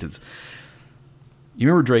I didn't get to this. You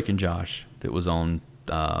remember Drake and Josh that was on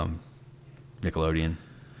Nickelodeon?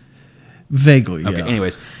 Vaguely. Okay. Yeah.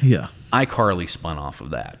 Anyways, Yeah. iCarly spun off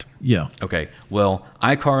of that. Yeah. Okay. Well,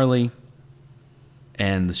 iCarly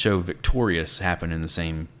and the show Victorious happened in the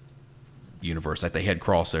same universe. Like they had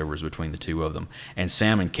crossovers between the two of them. And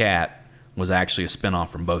Sam and Cat was actually a spinoff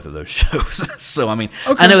from both of those shows. So, I mean,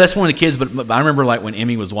 I know that's one of the kids, but I remember like when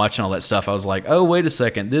Emmy was watching all that stuff, I was like, oh, wait a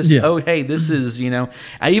second. This is,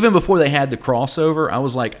 even before they had the crossover, I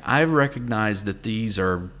was like, I recognize that these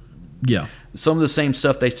are some of the same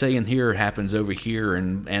stuff they say in here happens over here.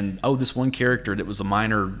 And this one character that was a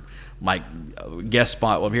minor guest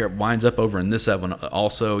spot over here winds up over in this one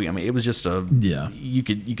also. I mean, it was just you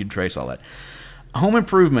could trace all that. Home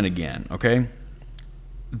Improvement again, okay?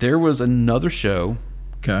 There was another show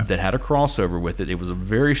that had a crossover with it. It was a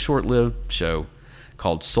very short-lived show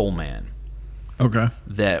called Soul Man. Okay.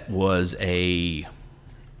 That was a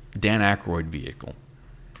Dan Aykroyd vehicle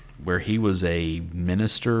where he was a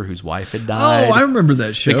minister whose wife had died. Oh, I remember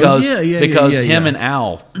that show. Because him and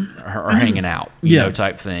Al are hanging out,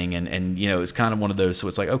 type thing, and it's kind of one of those. So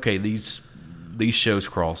it's like, okay, these shows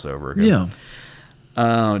cross over. Okay? Yeah.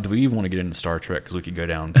 Do we even want to get into Star Trek? Because we could go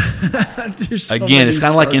down. So again, it's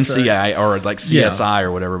kind of like NCI or like CSI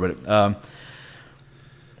or whatever. But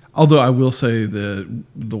Although I will say that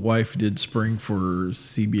the wife did spring for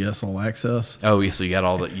CBS All Access. Oh, yeah, so you got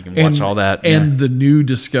all that. You can watch all that. And the new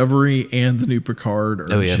Discovery and the new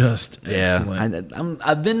Picard are just excellent.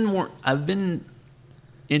 I've been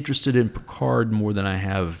interested in Picard more than I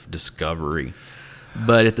have Discovery.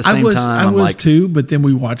 But at the same time, I was too. But then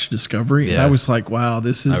we watched Discovery, and I was like, "Wow,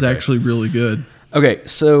 this is actually really good." Okay,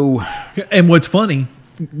 so and what's funny,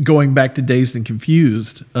 going back to Dazed and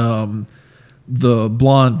Confused, the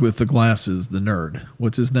blonde with the glasses, the nerd,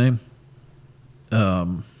 what's his name?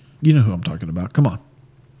 You know who I'm talking about. Come on,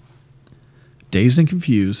 Dazed and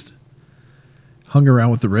Confused, hung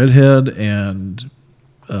around with the redhead and.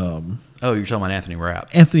 Oh, you're talking about Anthony Rapp.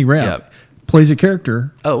 Anthony Rapp. Yep. Plays a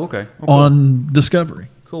character cool. on Discovery.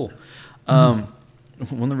 Cool. One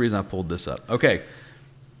of the reasons I pulled this up. Okay.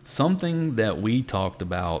 Something that we talked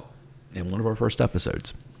about in one of our first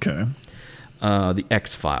episodes. Okay. The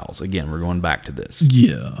X-Files. Again, we're going back to this.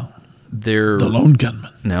 Yeah. The Lone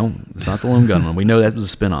Gunman. No, it's not the Lone Gunman. We know that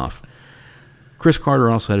was a spinoff. Chris Carter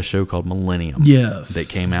also had a show called Millennium. Yes. That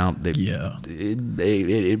came out. It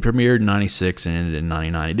premiered in 96 and ended in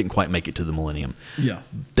 99. It didn't quite make it to the Millennium. Yeah.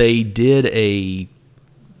 They did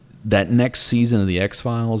that next season of the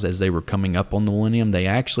X-Files, as they were coming up on the Millennium, they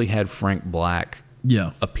actually had Frank Black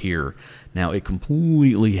appear. Now, it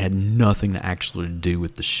completely had nothing to actually do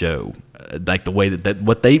with the show. Like the way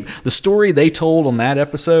the story they told on that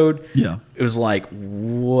episode, it was like,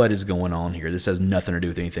 what is going on here? This has nothing to do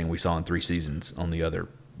with anything we saw in 3 seasons on the other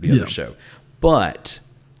show. But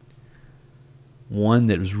one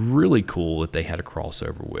that was really cool that they had a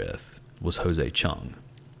crossover with was Jose Chung.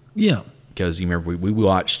 Yeah. Because you remember we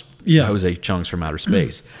watched Jose Chung's From Outer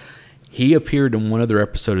Space. He appeared in one other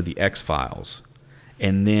episode of the X-Files.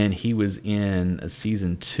 And then he was in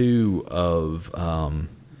season 2 of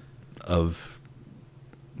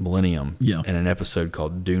Millennium in an episode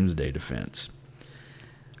called Doomsday Defense,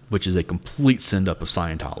 which is a complete send-up of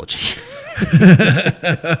Scientology.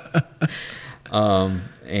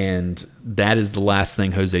 And that is the last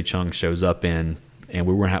thing Jose Chung shows up in. And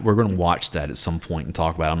we're going to watch that at some point and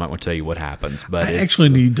talk about it. I'm not going to tell you what happens, but I actually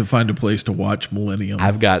need to find a place to watch Millennium.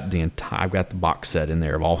 I've got the box set in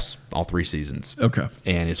there of all 3 seasons. Okay,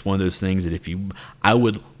 and it's one of those things that I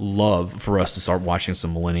would love for us to start watching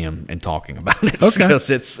some Millennium and talking about it. Okay, because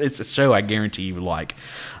it's a show I guarantee you would like.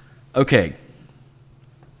 Okay,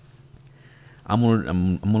 I'm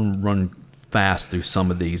gonna run fast through some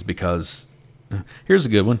of these because here's a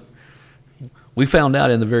good one. We found out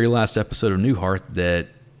in the very last episode of Newhart that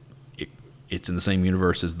it's in the same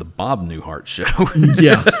universe as the Bob Newhart show.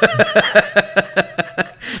 Yeah.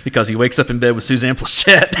 Because he wakes up in bed with Suzanne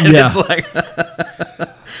Plachette. And it's like...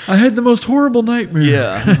 I had the most horrible nightmare.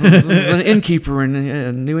 Yeah. An innkeeper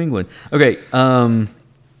in New England. Okay.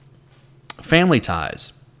 Family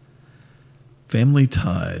Ties. Family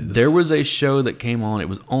Ties. There was a show that came on. It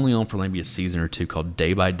was only on for maybe a season or 2 called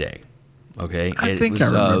Day by Day. Okay, I think I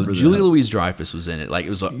remember Julia that. Louis-Dreyfus was in it. Like, it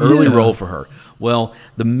was an early role for her. Well,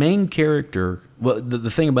 the main character. Well, the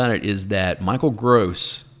thing about it is that Michael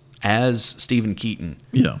Gross as Stephen Keaton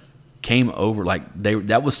came over. Like,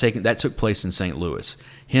 that took place in St. Louis.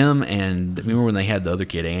 Him and remember when they had the other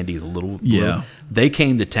kid, Andy, the little they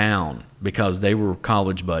came to town because they were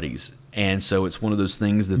college buddies, and so it's one of those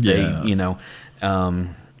things that they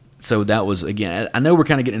So that was, again, I know we're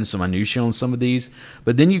kind of getting into some minutiae on some of these,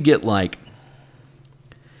 but then you get like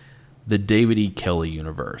the David E. Kelly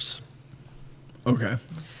universe. Okay.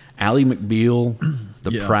 Ally McBeal,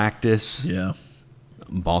 The Practice. Yeah.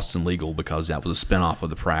 Boston Legal, because that was a spinoff of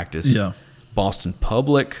The Practice. Yeah. Boston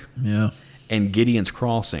Public. Yeah. And Gideon's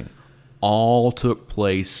Crossing all took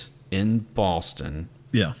place in Boston.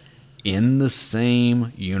 Yeah. In the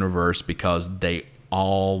same universe, because they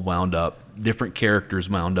all wound up, different characters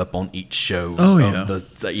wound up on each show.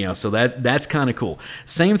 So that's kind of cool.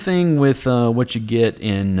 Same thing with what you get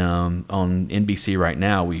in on NBC right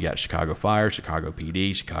now. We got Chicago Fire, Chicago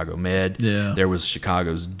PD, Chicago Med. Yeah. There was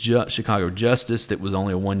Chicago Justice that was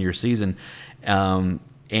only a 1-year season,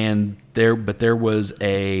 and there was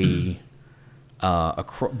a.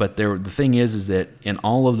 The thing is that in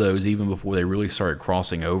all of those, even before they really started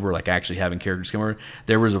crossing over, like actually having characters come over,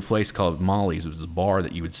 there was a place called Molly's. It was a bar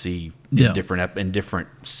that you would see in different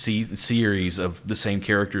series of the same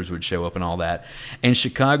characters would show up and all that. And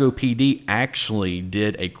Chicago PD actually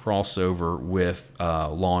did a crossover with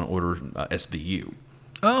Law and Order SVU.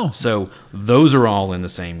 Oh, so those are all in the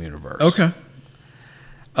same universe. Okay.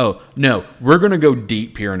 Oh, no, we're going to go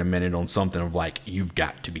deep here in a minute on something of like, you've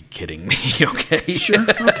got to be kidding me, okay? Sure,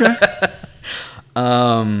 okay.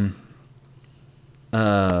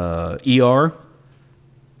 ER.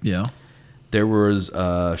 Yeah. There was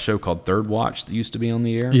a show called Third Watch that used to be on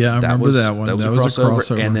the air. Yeah, I remember that one. That was That a was a crossover.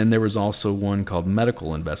 crossover. And then there was also one called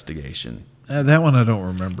Medical Investigation. That one I don't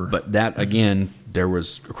remember. But that, again, there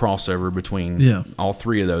was a crossover between Yeah. all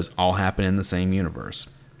three of those, all happen in the same universe.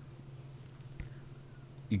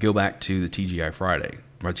 You go back to the TGI Friday,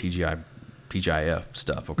 or TGIF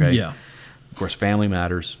stuff, okay? Yeah. Of course, Family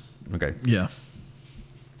Matters, okay? Yeah.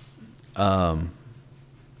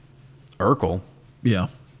 Urkel Yeah.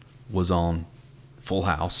 was on Full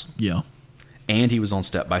House, Yeah. and he was on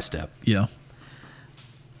Step by Step. Yeah.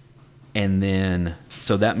 And then,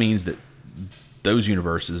 so that means that those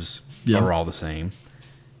universes Yeah. are all the same.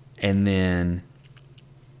 And then,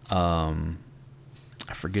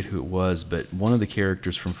 I forget who it was, but one of the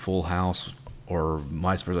characters from Full House, or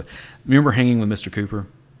vice versa. Remember Hanging with Mr. Cooper?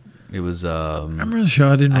 It was, I remember the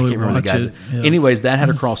show. I didn't I really can't remember the watch guys. it. Yeah. Anyways, that had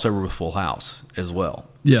a crossover with Full House as well.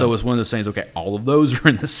 Yeah. So it's one of those things, okay, all of those are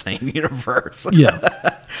in the same universe. Yeah.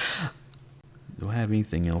 Do I have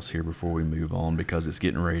anything else here before we move on? Because it's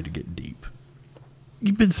getting ready to get deep.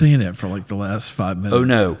 You've been saying that for like the last 5 minutes. Oh,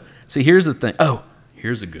 no. See, here's the thing. Oh,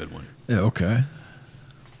 here's a good one. Yeah, okay.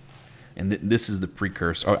 And this is the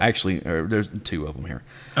precursor. Oh, actually, there's two of them here.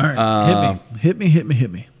 All right. Hit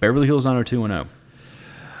me. Beverly Hills 90210.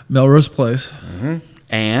 Melrose Place.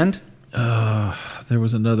 And There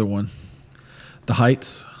was another one. The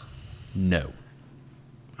Heights. no.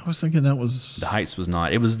 I was thinking that was. The Heights was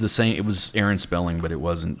not. It was the same. It was Aaron Spelling, but it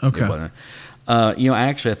wasn't. Okay. It wasn't.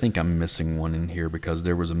 I think I'm missing one in here because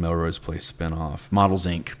there was a Melrose Place spinoff, Models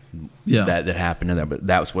Inc. Yeah. That happened in that, but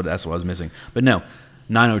that's what I was missing. But no,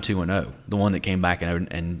 90210, the one that came back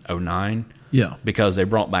in 09. Yeah. Because they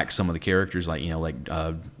brought back some of the characters, like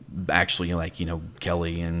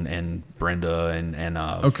Kelly and Brenda and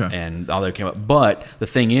Okay. and all that came up. But the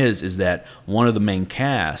thing is that one of the main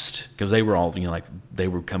cast, because they were all they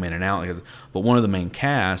would come in and out, but one of the main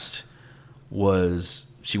cast was,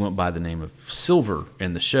 she went by the name of Silver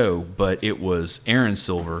in the show, but it was Aaron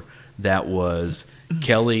Silver that was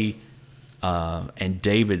Kelly and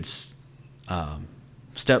David's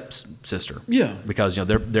stepsister. Yeah. Because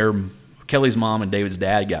they're Kelly's mom and David's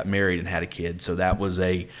dad got married and had a kid, so that was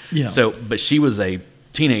Yeah. but she was a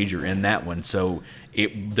teenager in that one, so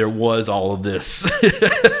there was all of this.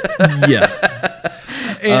 Yeah.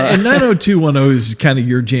 And 90210 is kind of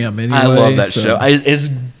your jam anyway. I love that so- show. As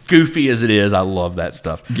goofy as it is, I love that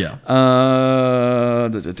stuff. Yeah.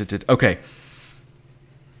 Okay.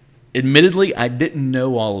 Admittedly, I didn't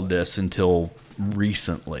know all of this until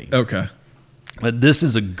recently. Okay. But this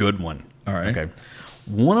is a good one. All right. Okay.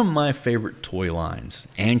 One of my favorite toy lines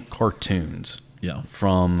and cartoons Yeah.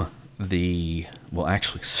 from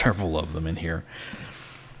actually several of them in here.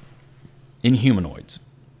 Inhumanoids.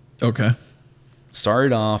 Okay.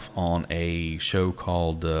 Started off on a show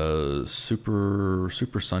called Super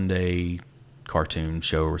Sunday cartoon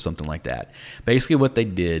show or something like that. Basically what they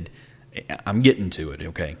did, I'm getting to it,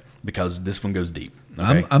 okay, because this one goes deep.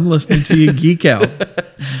 Okay? I'm listening to you geek out.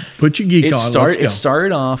 Put your geek on. Let's go. It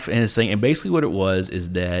started off and it's saying, and basically what it was is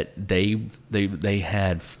that they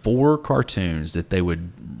had 4 cartoons that they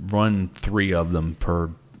would run 3 of them per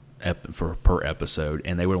episode,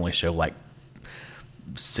 and they would only show like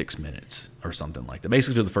 6 minutes or something like that.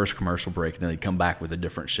 Basically to the first commercial break, and then they'd come back with a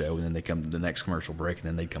different show, and then they come to the next commercial break, and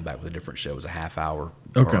then they'd come back with a different show. It was a half hour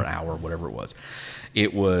Okay. or an hour, whatever it was.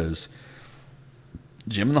 It was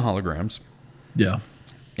Jim and the Holograms, Yeah.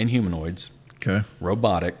 Inhumanoids, Okay.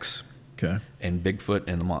 Robotics, Okay. and Bigfoot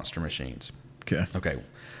and the Monster Machines. Okay. Okay.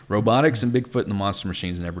 Robotics and Bigfoot and the Monster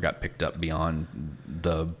Machines never got picked up beyond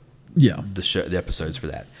the Yeah. the episodes for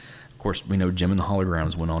that. Of course, we know Jim and the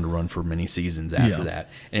Holograms went on to run for many seasons after Yeah. that.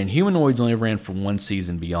 And Humanoids only ran for 1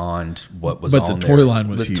 season beyond what was But on the there. toy line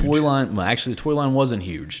was the huge. Toy line, well, actually, the toy line wasn't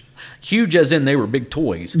huge. Huge as in they were big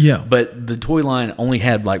toys. Yeah. But the toy line only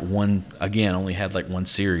had like one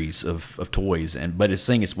series of toys. But it's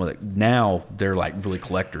saying now they're like really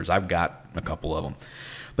collectors. I've got a couple of them.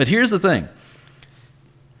 But here's the thing.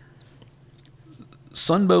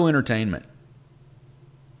 Sunbow Entertainment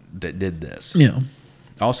that did this Yeah.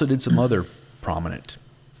 also did some other prominent.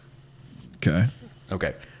 Okay.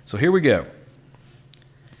 Okay, so here we go.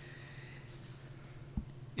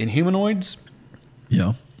 Inhumanoids,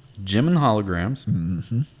 Yeah. Jim and the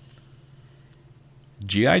Holograms,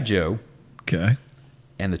 G.I. Joe, Okay.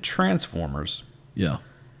 and the Transformers Yeah.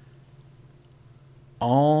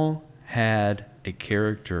 all had a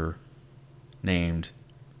character named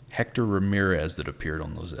Hector Ramirez that appeared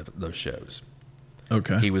on those shows.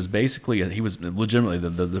 Okay. He was legitimately,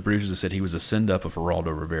 the producers said he was a send-up of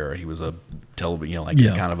Geraldo Rivera. He was a television,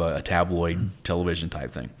 kind of a tabloid television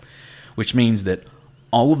type thing, which means that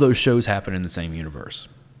All of those shows happen in the same universe.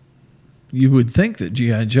 You would think that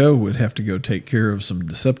G.I. Joe would have to go take care of some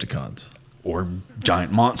Decepticons. Or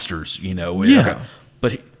giant monsters, Yeah.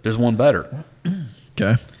 But there's one better.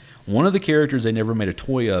 Okay. One of the characters they never made a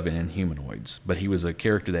toy of in Inhumanoids, but he was a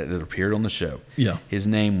character that appeared on the show. Yeah. His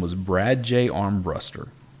name was Brad J. Armbruster.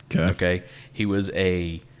 Okay. He was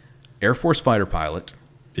a Air Force fighter pilot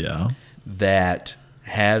Yeah. that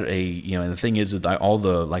had and the thing is that all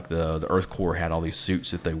the Earth Corps had all these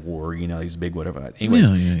suits that they wore, these big whatever. Anyways,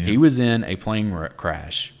 Yeah. he was in a plane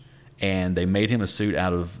crash, and they made him a suit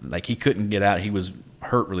out of, he couldn't get out. He was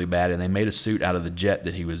hurt really bad, and they made a suit out of the jet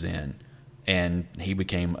that he was in, and he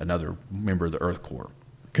became another member of the Earth Corps.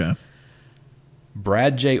 Okay.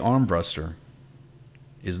 Brad J. Armbruster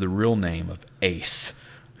is the real name of Ace,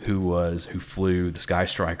 who flew the Sky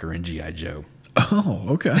Striker in G.I. Joe. Oh,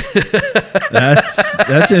 okay.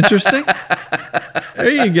 That's interesting. There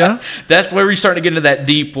you go. That's where we're starting to get into that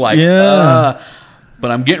deep, Yeah. But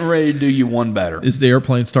I'm getting ready to do you one better. Is the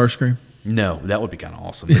airplane Starscream? No, that would be kind of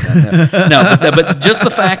awesome. But just the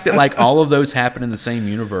fact that all of those happen in the same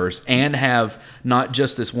universe and have not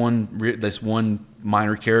just this one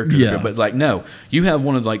minor character, Yeah. but it's no, you have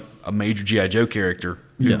one of a major G.I. Joe character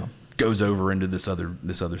who Yeah. goes over into this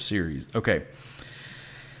other series. Okay.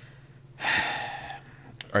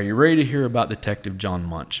 Are you ready to hear about Detective John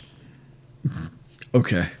Munch?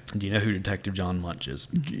 Okay. Do you know who Detective John Munch is?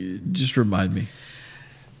 Just remind me.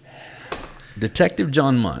 Detective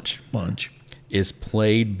John Munch is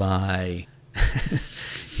played by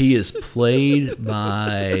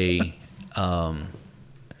oh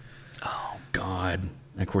God.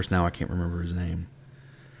 Of course now I can't remember his name.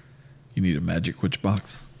 You need a magic witch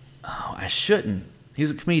box. Oh, I shouldn't.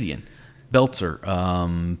 He's a comedian. Belzer.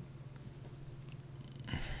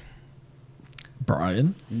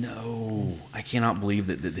 Brian? No, I cannot believe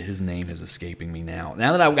that his name is escaping me now.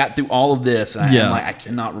 Now that I've got through all of this, I'm I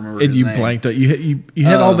cannot remember And his you name. blanked out. You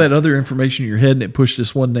had all that other information in your head, and it pushed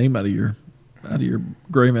this one name out of your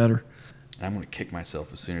gray matter. I'm going to kick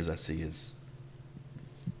myself as soon as I see his...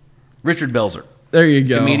 Richard Belzer. There you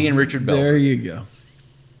go. Comedian Richard Belzer. There you go.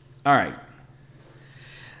 All right.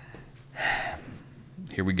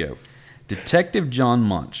 Here we go. Detective John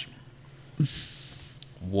Munch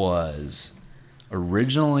was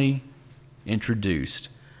originally introduced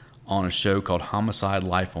on a show called Homicide: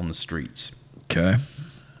 Life on the Streets. Okay.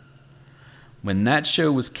 When that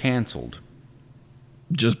show was canceled,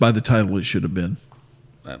 Just by the title, it should have been.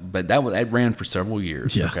 but that ran for several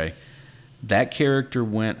years. Yeah. Okay. That character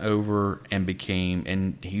went over and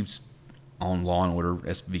he's on Law and Order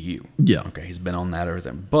SVU. Yeah. Okay, he's been on that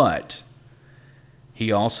everything. But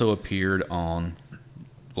he also appeared on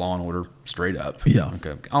Law and Order Straight Up. Yeah.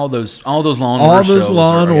 Okay. All those Law and Order All shows. those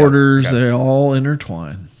Law and Orders, okay. they all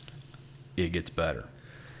intertwine. It gets better.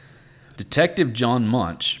 Detective John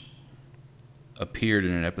Munch appeared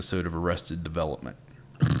in an episode of Arrested Development.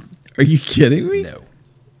 Are you kidding me? No.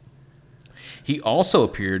 He also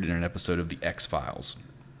appeared in an episode of The X-Files.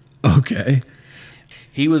 Okay.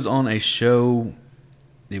 He was on a show,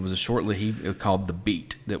 it was a short-lived called The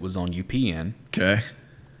Beat that was on UPN. Okay.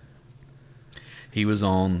 He was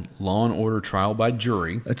on Law and Order Trial by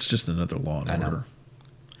Jury. That's just another Law and I know. Order.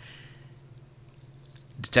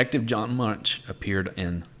 Detective John Munch appeared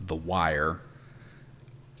in The Wire.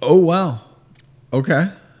 Oh, wow.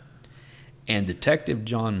 Okay. And Detective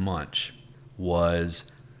John Munch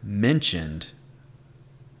was mentioned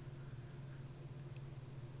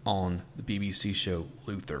on the BBC show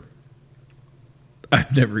Luther.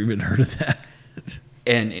 I've never even heard of that.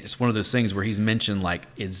 And it's one of those things where he's mentioned I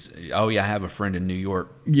have a friend in New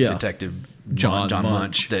York, Yeah. Detective John John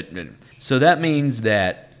Munch. Munch. So that means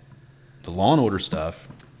that the Law and Order stuff,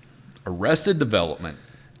 Arrested Development,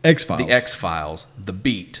 X-Files. The X-Files, The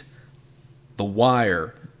Beat, The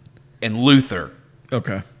Wire, and Luther,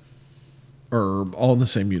 Okay. Are all in the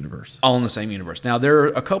same universe. all in the same universe. Now, there are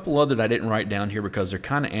a couple other that I didn't write down here because they're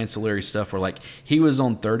kind of ancillary stuff where, he was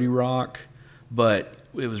on 30 Rock, but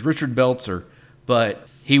it was Richard Belzer, but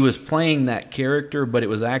he was playing that character, but it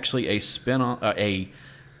was actually a spin-off,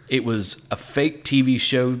 it was a fake TV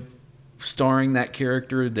show starring that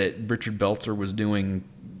character that Richard Belzer was doing.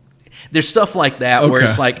 There's stuff like that where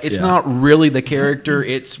it's Okay. it's Yeah. not really the character,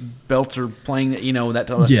 it's Belzer playing that, that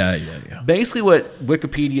type of. Yeah. Basically, what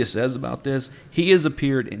Wikipedia says about this, he has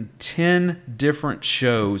appeared in 10 different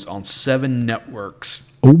shows on 7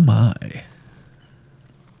 networks. Oh, my.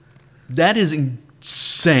 That is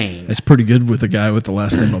insane. That's pretty good with a guy with the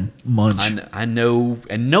last name of Munch. I know,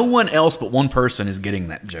 and no one else but one person is getting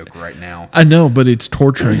that joke right now. I know, but it's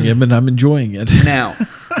torturing him, and I'm enjoying it. Now,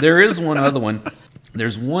 there is one other one.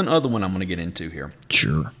 There's one other one I'm going to get into here.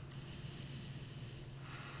 Sure.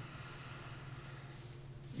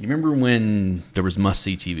 You remember when there was Must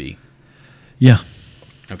See TV? Yeah.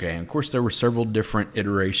 Okay, and of course there were several different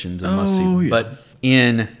iterations of Must See. Oh, yeah. But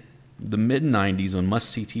in the mid-'90s, when Must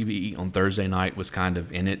See TV on Thursday night was kind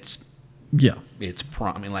of in its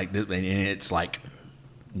prime, I mean, like, and it's like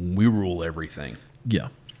we rule everything. Yeah.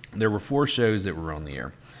 There were 4 shows that were on the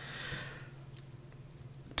air.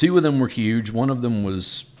 2 of them were huge. One of them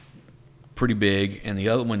was pretty big, and the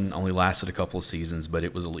other one only lasted a couple of seasons, but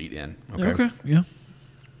it was a lead-in. Okay. Yeah.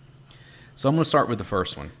 So I'm going to start with the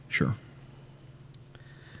first one. Sure.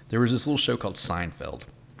 There was this little show called Seinfeld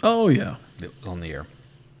Oh, yeah. that was on the air.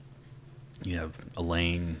 You have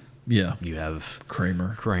Elaine. Yeah. You have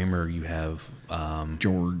Kramer. You have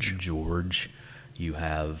George. You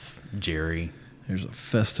have Jerry. There's a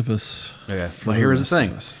Festivus. Okay. for Well, here's the thing.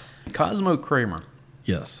 Festivus. Cosmo Kramer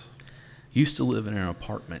Yes. used to live in an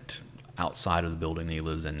apartment outside of the building that he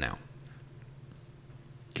lives in now.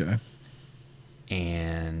 Okay.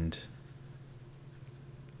 And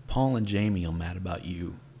Paul and Jamie on Mad About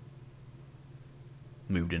You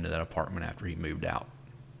moved into that apartment after he moved out.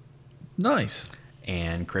 Nice.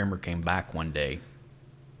 And Kramer came back one day,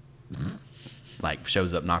 like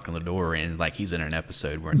shows up knocking on the door, and like he's in an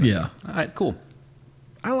episode where Yeah. all right, cool.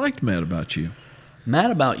 I liked Mad About You.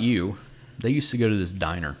 Mad About You, they used to go to this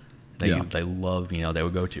diner. They Yeah. loved, they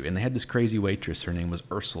would go to, and they had this crazy waitress. Her name was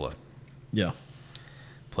Ursula, Yeah.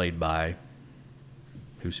 played by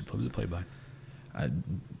who was it played by? I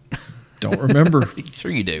don't remember.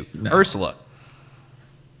 Sure you do. No. Ursula.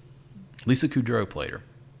 Lisa Kudrow played her.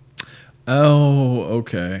 Oh,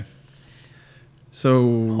 okay. So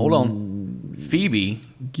Hold on. Phoebe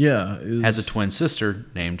Yeah, has a twin sister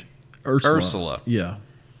named Ursula. Yeah.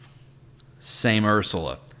 Same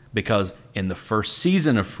Ursula. Because in the first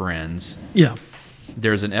season of Friends, Yeah.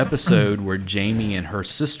 there's an episode where Jamie and her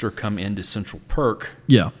sister come into Central Perk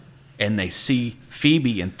Yeah. and they see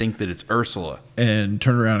Phoebe and think that it's Ursula. And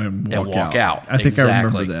turn around and walk out. I think I Exactly.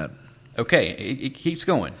 remember that. Okay, it keeps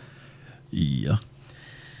going. Yeah.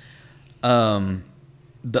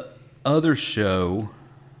 The other show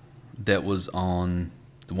that was on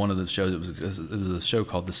one of the shows, it was a show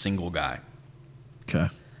called The Single Guy Okay.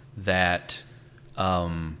 that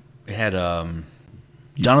it had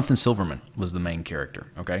Jonathan Silverman was the main character.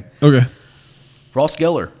 Okay, Okay. Ross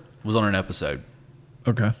Geller was on an episode.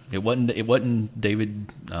 Okay. It wasn't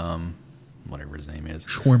David, whatever his name is,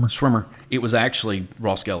 Schwimmer. It was actually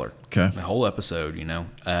Ross Geller. Okay. The whole episode,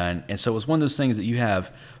 and so it was one of those things that you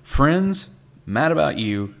have Friends, Mad About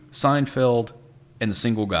You, Seinfeld, and The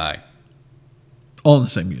Single Guy All in the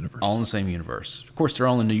same universe. all in the same universe. Of course, they're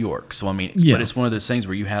all in New York, so I mean, Yeah. but it's one of those things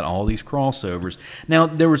where you had all these crossovers. Now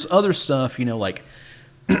there was other stuff, like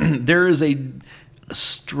there is a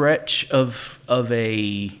stretch of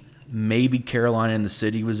a maybe Caroline in the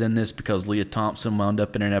City was in this because Leah Thompson wound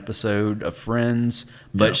up in an episode of Friends,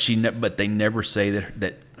 but Yeah. but they never say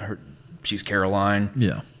that she's Caroline.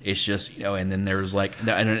 Yeah. It's just and then there's like in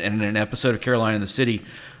an episode of Caroline in the City,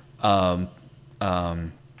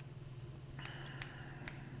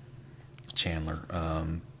 Chandler,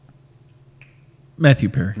 Matthew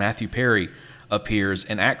Perry. Matthew Perry appears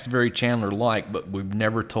and acts very Chandler-like, but we've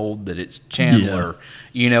never told that it's Chandler.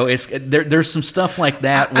 It's there's some stuff like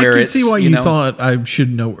that where I can it's see why you thought I should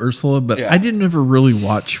know Ursula, but Yeah. I didn't ever really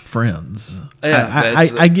watch Friends. Yeah,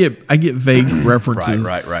 I get vague references.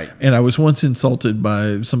 Right. And I was once insulted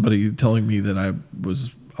by somebody telling me that I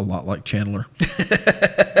was a lot like Chandler.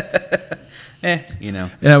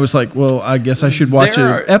 And I was like, well, I guess I should watch There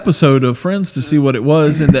an are- episode of Friends to see what it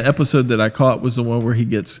was. And the episode that I caught was the one where he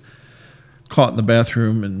gets caught in the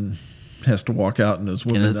bathroom and has to walk out in his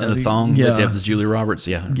in women. a thong. Yeah. That was Julia Roberts.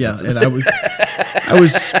 Yeah. Yeah, and I was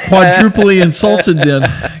quadruply insulted then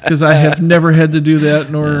because I have never had to do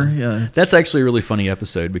that. That's actually a really funny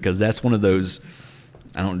episode because that's one of those.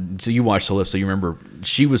 So you watched the lift, so you remember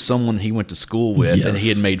she was someone he went to school with, and Yes. he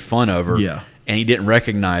had made fun of her. Yeah. And he didn't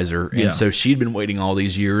recognize her, and Yeah. so she'd been waiting all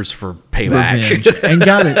these years for payback. revenge and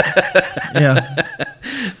got it. Yeah,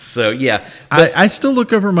 So yeah, I still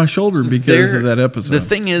look over my shoulder because of that episode. The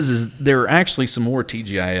thing is there are actually some more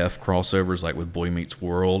TGIF crossovers, like with Boy Meets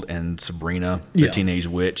World and Sabrina, the Yeah. Teenage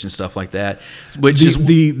Witch, and stuff like that. Which the, is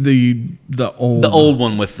the old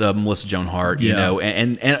one with Melissa Joan Hart, Yeah.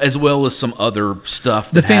 and as well as some other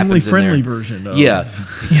stuff. the That family happens in friendly there. version. Of, Yeah,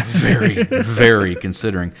 very, very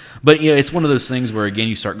considering. But it's one of those things where again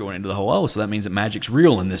you start going into the whole so that means that magic's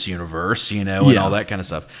real in this universe, and Yeah. all that kind of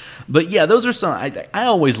stuff. But yeah, those are some. I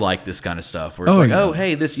always like this kind of stuff where it's Yeah.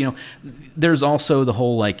 hey, this there's also the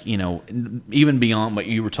whole even beyond what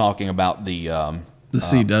you were talking about the The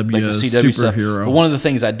CW, like the CW stuff. superhero. But one of the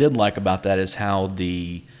things I did like about that is how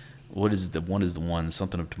the what is the one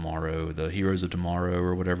something of tomorrow, the Heroes of Tomorrow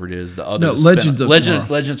or whatever it is, the other Legends of Tomorrow.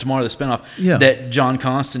 Legends of Tomorrow, the spinoff. Yeah. That John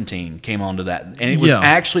Constantine came onto that, and it was Yeah.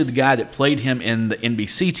 actually the guy that played him in the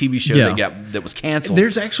NBC TV show Yeah. that was canceled.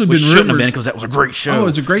 There's actually which been shouldn't have rumors- been because that was a great show. Oh,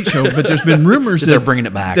 it's a great show, but there's been rumors That they're bringing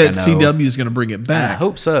it back, That I know. CW is going to bring it I back.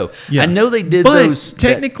 hope so. Yeah. I know they did but those.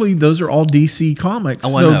 technically, those are all DC comics,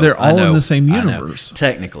 Oh, I so know, they're I all in know, the same I know. universe.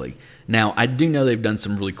 Technically. Now, I do know they've done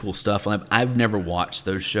some really cool stuff. I've never watched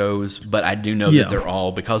those shows, but I do know Yeah. that they're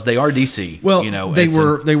all because they are DC. Well, you know, they it's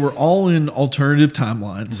were all in alternative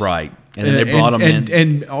timelines, right, and then they brought them in.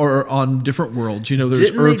 and or on different worlds. You know, there's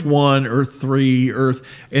Didn't they- Earth 1, Earth 3, Earth,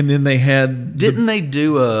 and then they had Didn't they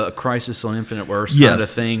do a Crisis on Infinite Earths Yes. kind of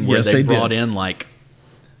thing where Yes, they they brought did. in like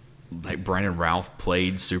Brandon Routh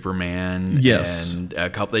played Superman? Yes. and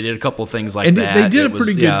they did a couple of things like and that. they did It a pretty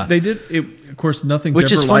was- good. yeah. They did it. Of course, nothing's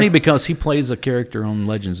Which is ever funny like- because he plays a character on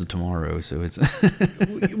Legends of Tomorrow, so it's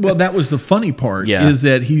Well, that was the funny part. Yeah. Is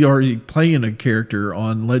that he already playing a character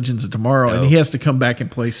on Legends of Tomorrow, Oh. and he has to come back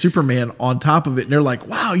and play Superman on top of it. And they're like,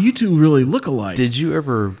 "Wow, you two really look alike." Did you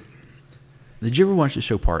ever watch the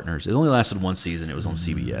show Partners? It only lasted one season. It was on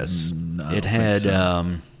CBS. No, I It don't had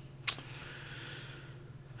think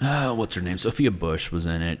what's her name? Sophia Bush was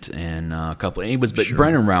in it, and a couple. But Sure.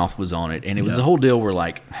 Brandon Routh was on it, and it was Yeah. the whole deal where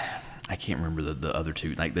like I can't remember the other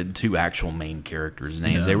two, like the two actual main characters'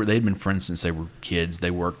 names. Yeah. They'd been friends since they were kids.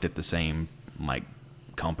 They worked at the same like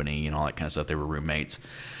company and all that kind of stuff. They were roommates.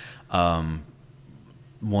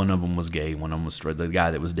 One of them was gay. One of them was straight. The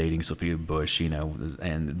guy that was dating Sophia Bush, you know,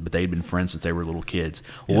 but they'd been friends since they were little kids.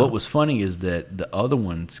 Well, Yeah. what was funny is that the other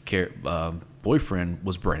one's boyfriend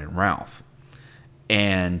was Brandon Routh,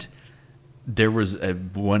 and there was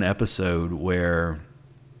one episode where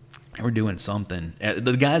they were doing something.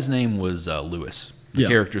 The guy's name was Lewis. The Yeah.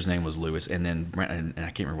 character's name was Lewis, and then and I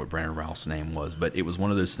can't remember what Brandon Routh's name was, but it was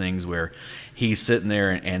one of those things where he's sitting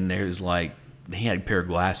there and there's like he had a pair of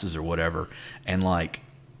glasses or whatever, and like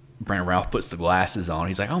Brandon Routh puts the glasses on.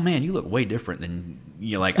 He's like, "Oh man, you look way different than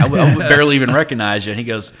you know, like I would barely even recognize you." And he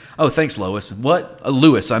goes, "Oh, thanks, Lois." What?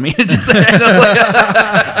 Lewis? I mean, it's just and I was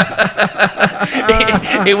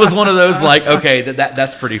like, it was one of those like, okay,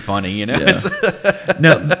 that's pretty funny, you know.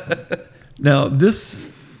 Yeah. now this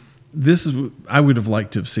is I would have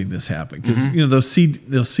liked to have seen this happen because you know those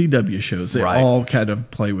CW shows they Right. all kind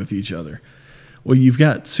of play with each other. Well, you've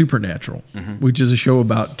got Supernatural, which is a show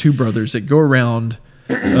about two brothers that go around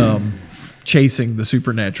chasing the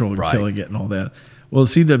supernatural and Right. killing it and all that. Well,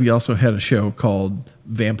 CW also had a show called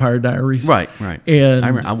Vampire Diaries. Right. And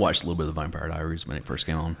I watched a little bit of the Vampire Diaries when it first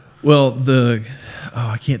came on. well,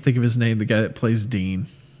 I can't think of his name. The guy that plays Dean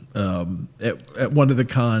at one of the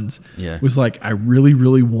cons Yeah. was like, I really,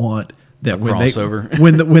 really want that when crossover.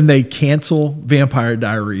 they when they cancel Vampire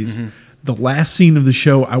Diaries, the last scene of the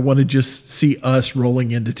show, I want to just see us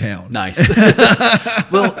rolling into town. Nice.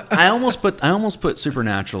 Well, I almost put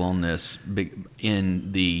Supernatural on this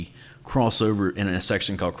in the crossover in a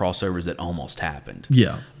section called crossovers that almost happened.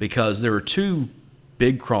 Yeah. Because there were two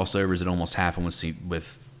big crossovers that almost happened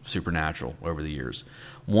with Supernatural over the years.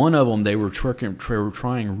 One of them, they were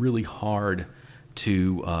trying really hard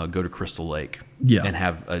to go to Crystal Lake Yeah. and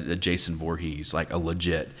have a Jason Voorhees, like a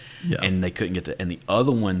legit. Yeah. And they couldn't get to. And the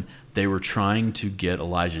other one, they were trying to get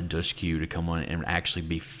Elijah Dushku to come on and actually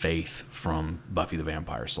be Faith from Buffy the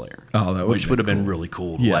Vampire Slayer. Oh, that which would've would have been been cool. really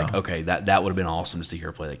cool. Yeah. Like, okay, that would have been awesome to see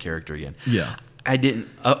her play that character again. Yeah. I didn't.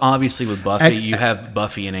 Obviously, with Buffy, Ac- you have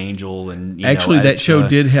Buffy and Angel, and you Actually, know, that it's, show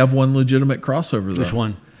did have one legitimate crossover, though. Which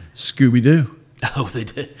one? Scooby Doo. Oh, they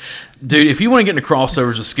did, dude. If you want to get into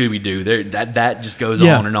crossovers with Scooby Doo, that just goes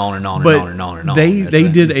Yeah. on and on and on But and on and on and on. They That's they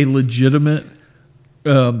it. did a legitimate.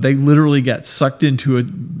 They literally got sucked into a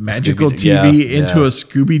magical Scooby-Doo, TV yeah, into yeah. a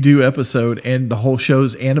Scooby Doo episode, and the whole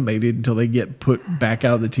show's animated until they get put back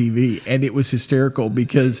out of the TV, and it was hysterical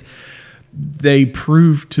because they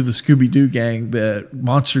proved to the Scooby Doo gang that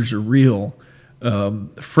monsters are real.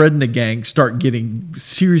 Fred and the gang start getting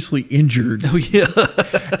seriously injured. Oh yeah.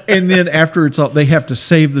 And then after it's all, they have to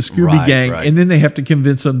save the Scooby Right, gang, right. and then they have to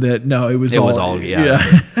convince them that no, it was all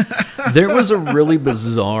yeah. There was a really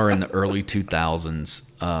bizarre in the early 2000s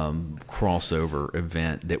crossover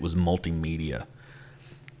event that was multimedia.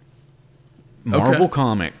 Marvel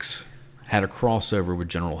Comics had a crossover with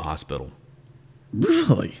General Hospital.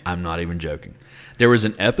 Really? I'm not even joking. There was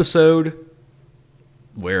an episode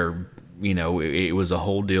where, you know, it was a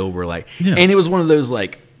whole deal where like, Yeah. and it was one of those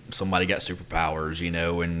like somebody got superpowers,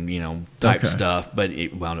 and type Okay. stuff, but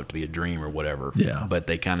it wound up to be a dream or whatever. Yeah. But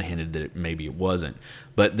they kind of hinted that maybe it wasn't.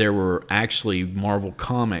 But there were actually Marvel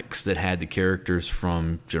comics that had the characters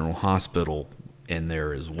from General Hospital in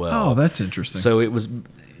there as well. Oh, that's interesting. So it was,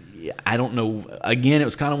 I don't know. Again, it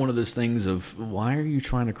was kind of one of those things of, why are you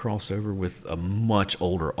trying to cross over with a much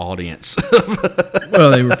older audience?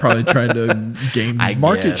 Well, they were probably trying to gain I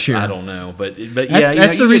market guess. share. I don't know, but yeah,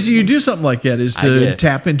 That's the reason get- you do something like that, is I to get-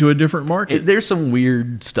 tap into a different market. There's some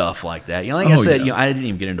weird stuff like that. Like I Oh, said, yeah. I didn't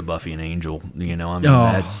even get into Buffy and Angel. I mean, Oh,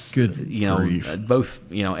 that's good grief. both.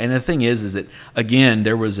 And the thing is that again,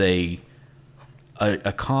 there was a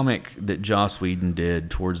comic that Joss Whedon did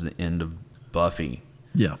towards the end of Buffy.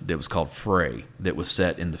 Yeah. That was called Frey. That was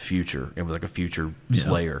set in the future. It was like a future Yeah.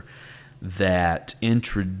 Slayer that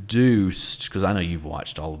introduced. Because I know you've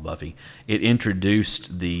watched all of Buffy. It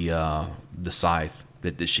introduced the scythe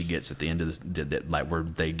that she gets at the end of like where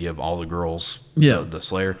they give all the girls the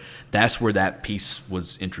Slayer. That's where that piece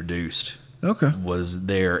was introduced. Okay. Was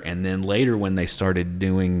there, and then later when they started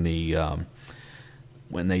doing the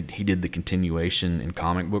he did the continuation in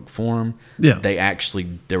comic book form, Yeah.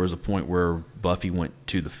 there was a point where Buffy went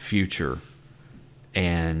to the future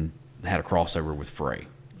and had a crossover with Frey.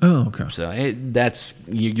 Oh, okay. So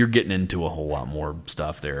you're getting into a whole lot more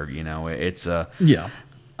stuff there. It's Yeah.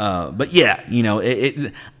 but yeah,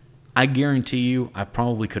 I guarantee you, I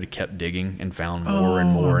probably could have kept digging and found more and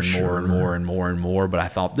more and more and more and more and more. But I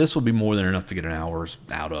thought this would be more than enough to get an hour's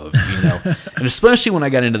out of, and especially when I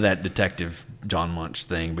got into that Detective John Munch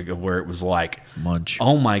thing, because where it was like, Munch.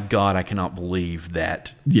 oh my God, I cannot believe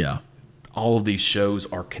that Yeah. all of these shows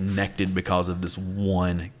are connected because of this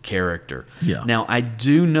one character. Yeah. Now, I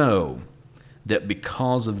do know that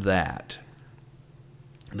because of that,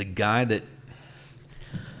 the guy,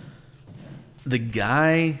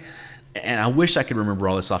 and I wish I could remember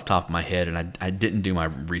all this off the top of my head, and I didn't do my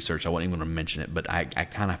research. I wasn't even going to mention it, but I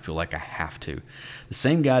kind of feel like I have to. The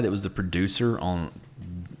same guy that was the producer on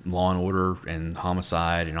Law and Order and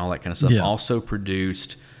Homicide and all that kind of stuff Yeah. also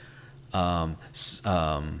produced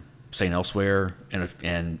St. Elsewhere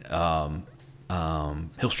and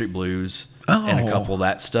Hill Street Blues and a Oh. couple of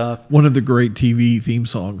that stuff. One of the great TV theme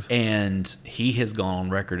songs. And he has gone on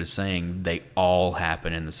record as saying they all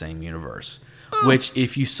happen in the same universe. Which,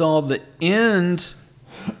 if you saw the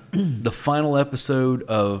final episode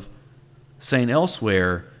of St.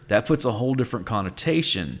 Elsewhere, that puts a whole different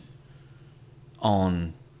connotation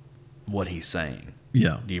on what he's saying.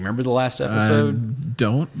 Yeah. Do you remember the last I episode?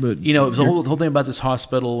 don't, but It was the whole thing about this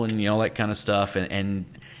hospital and all that kind of stuff. And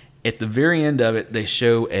at the very end of it, they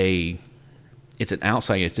show it's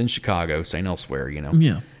in Chicago, St. Elsewhere,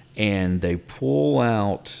 Yeah. And they pull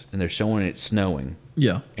out, and they're showing it snowing.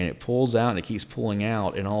 Yeah. And it pulls out, and it keeps pulling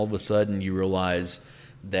out, and all of a sudden you realize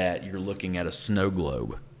that you're looking at a snow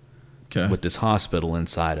globe Okay. with this hospital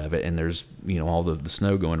inside of it, and there's all the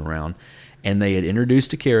snow going around. And they had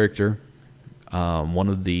introduced a character. One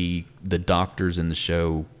of the doctors in the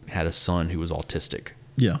show had a son who was autistic.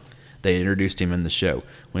 Yeah. They introduced him in the show.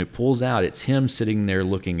 When it pulls out, it's him sitting there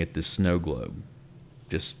looking at this snow globe,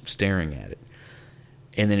 just staring at it.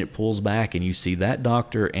 And then it pulls back, and you see that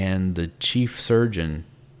doctor and the chief surgeon,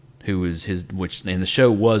 who is which in the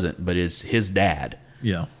show wasn't, but is his dad.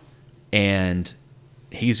 Yeah. And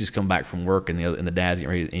he's just come back from work, and the dad's getting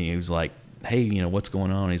ready, and he was like, "Hey, what's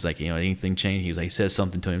going on?" And he's like, "Anything changed?" He says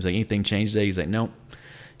something to him. He's like, "Anything changed today?" He's like, "Nope."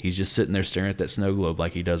 He's just sitting there staring at that snow globe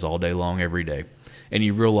like he does all day long, every day. And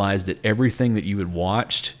you realize that everything that you had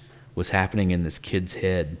watched was happening in this kid's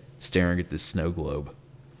head, staring at this snow globe.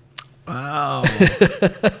 Wow.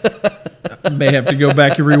 I may have to go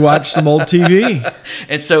back and rewatch some old TV.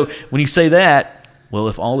 And so when you say that, well,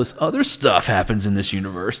 if all this other stuff happens in this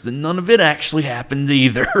universe, then none of it actually happened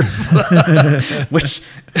either. Which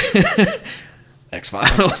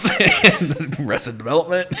X-Files and Arrested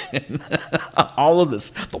Development and all of this,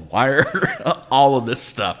 The Wire, all of this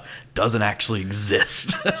stuff doesn't actually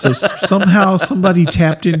exist. So somehow somebody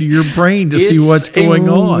tapped into your brain to see what's going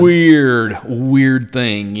on. Weird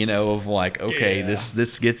thing, of like, okay, Yeah.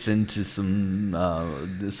 this gets into some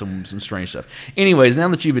strange stuff. Anyways, now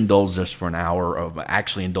that you've indulged us for an hour,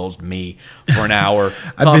 actually indulged me for an hour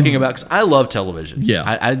talking about, because I love television.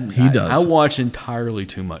 Yeah, he does. I watch entirely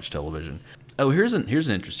too much television. Oh, here's an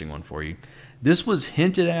interesting one for you. This was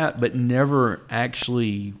hinted at, but never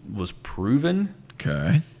actually was proven.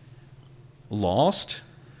 Okay. Lost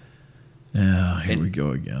Yeah, here we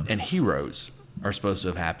go again. and Heroes are supposed to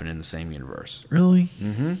have happened in the same universe. Really?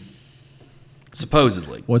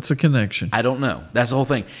 Supposedly. What's the connection? I don't know. That's the whole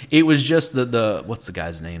thing. It was just the what's the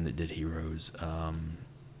guy's name that did Heroes?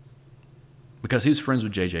 because he was friends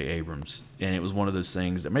with J.J. Abrams, and it was one of those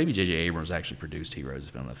things that maybe J.J. Abrams actually produced Heroes,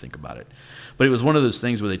 if I'm going to think about it. But it was one of those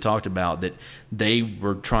things where they talked about that they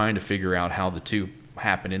were trying to figure out how the two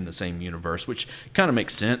happen in the same universe, which kind of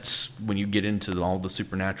makes sense when you get into all the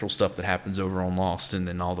supernatural stuff that happens over on Lost and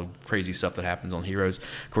then all the crazy stuff that happens on Heroes.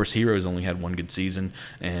 Of course, Heroes only had one good season,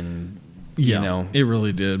 and you know, it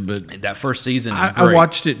really did. But that first season, I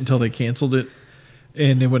watched it until they canceled it,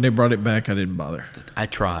 and then when they brought it back, I didn't bother. I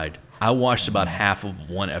tried. I watched about half of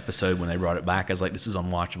one episode when they brought it back. I was like, this is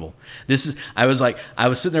unwatchable. I was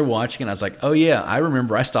sitting there watching, and I was like, oh yeah, I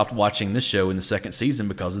remember I stopped watching this show in the second season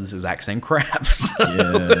because of this exact same crap. So.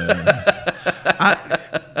 Yeah.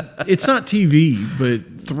 It's not TV, but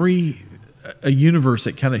a universe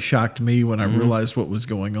that kind of shocked me when I realized what was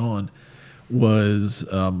going on was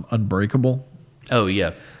Unbreakable. Oh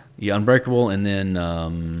yeah, Unbreakable, and then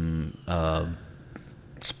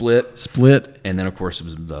Split, and then of course it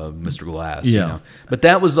was Mr. Glass. Yeah, you know? But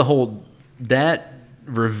that was that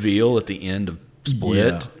reveal at the end of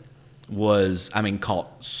Split was, I mean,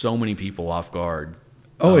 caught so many people off guard.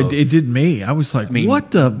 Oh, it did me. I was like,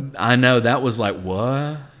 what the? I know, that was like,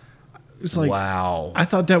 what? It's like, wow. I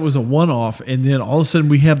thought that was a one-off, and then all of a sudden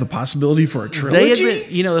we have the possibility for a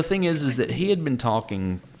trilogy. The thing is that he had been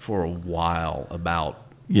talking for a while about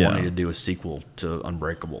wanting to do a sequel to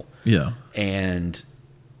Unbreakable. Yeah, and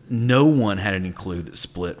no one had any clue that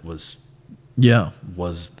Split was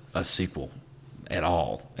a sequel at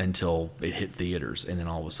all until it hit theaters, and then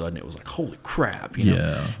all of a sudden it was like, holy crap, you know.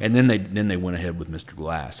 Yeah. And then they went ahead with Mr.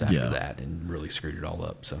 Glass after that and really screwed it all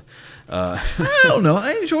up. So I don't know.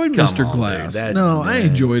 I enjoyed Mr. Glass. I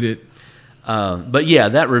enjoyed it. But yeah,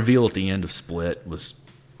 that reveal at the end of Split was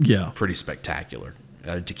pretty spectacular.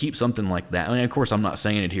 To keep something like that, I mean, of course, I'm not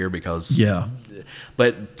saying it here because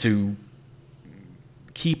but to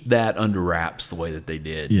keep that under wraps the way that they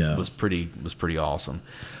did was pretty awesome.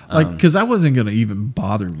 Like, because I wasn't going to even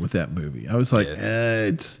bother with that movie. I was like,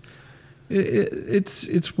 it's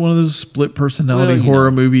one of those split personality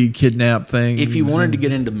horror movie kidnap things. If you wanted to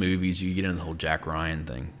get into movies, you get into the whole Jack Ryan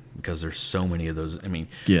thing because there's so many of those. I mean,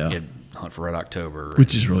 you had Hunt for Red October,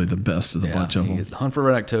 which is really the best of the bunch of them. Hunt for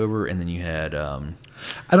Red October, and then you had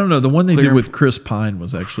I don't know, the one they did with Chris Pine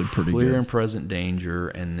was actually pretty good. Clear and Present Danger,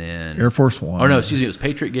 and then Air Force One. Oh no, excuse me, it was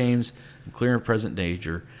Patriot Games, Clear and Present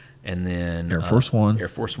Danger, and then Air Force One. Air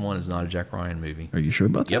Force One is not a Jack Ryan movie. Are you sure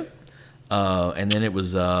about that? Yep. And then it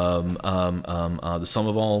was the Sum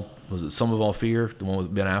of All Fear, the one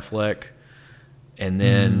with Ben Affleck, and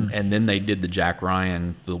then they did the Jack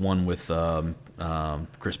Ryan, the one with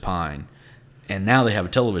Chris Pine, and now they have a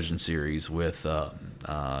television series with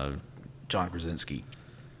John Krasinski.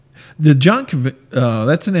 The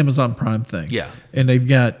that's an Amazon Prime thing. Yeah, and they've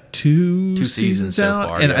got two seasons out, so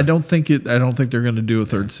far, and I don't think they're going to do a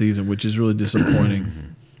third season, which is really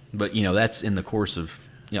disappointing. But that's in the course of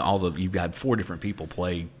you've got 4 different people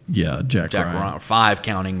play. Yeah, Jack Ryan. 5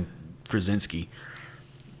 counting Krasinski.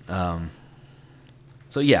 So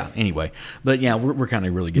anyway, but we're kind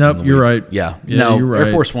of really getting. Nope, you're right. Yeah, no, you're right.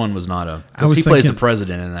 Air Force One was not a. He plays the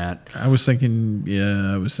president in that. I was thinking.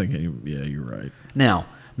 Yeah, you're right. Now,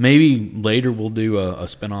 maybe later we'll do a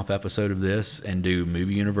spinoff episode of this and do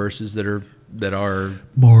movie universes that are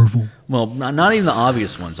Marvel. Well, not even the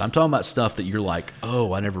obvious ones. I'm talking about stuff that you're like,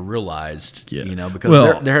 oh, I never realized.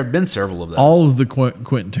 Because there have been several of those. All of the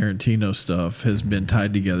Quentin Tarantino stuff has been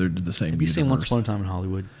tied together to the same. Have you seen Once Upon a Time in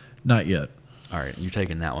Hollywood? Not yet. All right, you're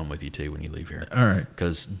taking that one with you too when you leave here. All right,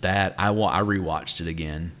 because that I rewatched it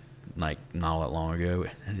again like not that long ago.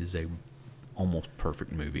 It is a almost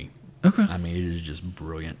perfect movie. Okay, I mean it is just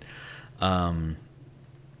brilliant. I'm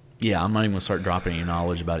not even gonna start dropping any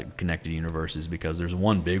knowledge about connected universes because there's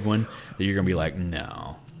one big one that you're gonna be like,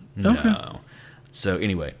 no. Okay. So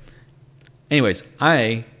anyways,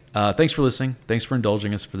 thanks for listening. Thanks for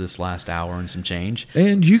indulging us for this last hour and some change.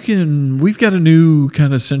 And we've got a new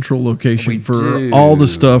kind of central location for all the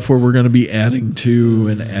stuff where we're going to be adding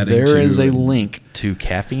to. There is a link to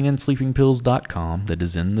caffeineandsleepingpills.com that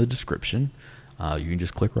is in the description. You can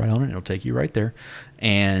just click right on it. It'll take you right there.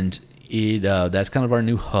 And that's kind of our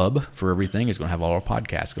new hub for everything. It's going to have all our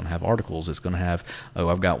podcasts. It's going to have articles. It's going to have,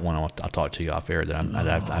 I've got one I'll talk to you off air that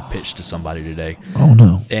I pitched to somebody today. Oh,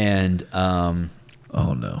 no. And,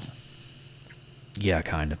 oh no! Yeah,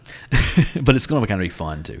 kind of. But it's going to kind of be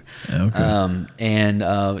fun too. Okay. And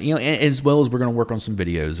as well as we're going to work on some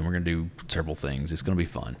videos and we're going to do several things. It's going to be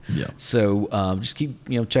fun. Yeah. So just keep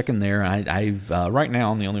checking there. I've right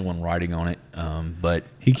now I'm the only one writing on it. But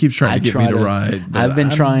He keeps trying to get me to write. but I've been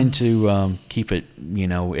I'm- trying to keep it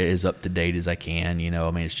as up to date as I can.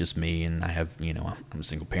 I mean, it's just me, and I have I'm a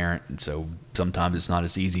single parent, and so sometimes it's not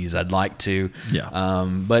as easy as I'd like to. Yeah.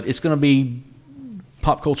 But it's going to be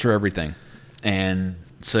pop culture everything. And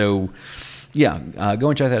so, go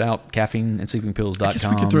and check that out, caffeineandsleepingpills.com. I guess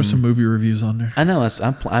we could throw some movie reviews on there. I know.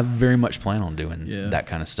 I very much plan on doing Yeah. that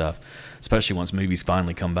kind of stuff, especially once movies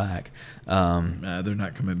finally come back. Nah, they're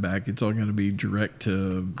not coming back. It's all going to be direct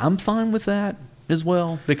to. I'm fine with that as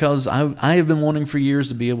well, because I have been wanting for years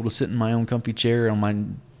to be able to sit in my own comfy chair on my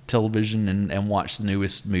television and watch the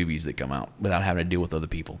newest movies that come out without having to deal with other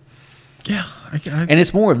people. Yeah. And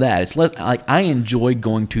it's more of that. It's less like I enjoy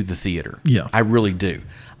going to the theater. Yeah. I really do.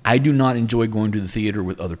 I do not enjoy going to the theater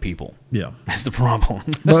with other people. yeah. That's the problem.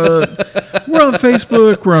 But we're on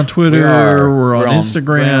Facebook. We're on Twitter. We're on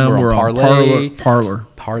Instagram. we're on Parlor.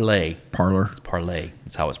 Parlay. Parlor. Parlay.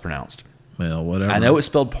 That's how it's pronounced. Well, whatever. I know it's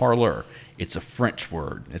spelled parlor. It's a French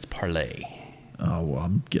word. It's parlay. Oh, well,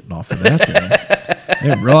 I'm getting off of that then. I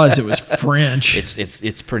didn't realize it was French.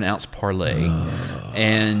 It's pronounced parlay,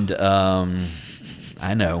 and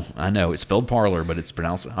I know it's spelled parlor, but it's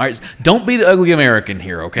pronounced. All right, don't be the ugly American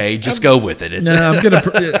here, okay? Just go with it. It's No,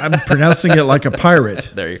 I'm pronouncing it like a pirate.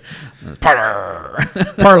 there. Parlor.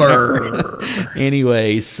 Parlor.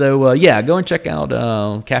 Anyway, so go and check out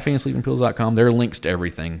caffeineandsleepingpills.com. There are links to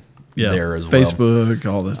everything there as well. Facebook,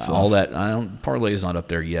 all that stuff. All that. Parlay is not up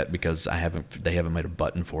there yet because they haven't made a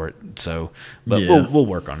button for it. So, but Yeah. we'll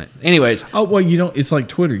work on it. Anyways, Oh, well, you don't. It's like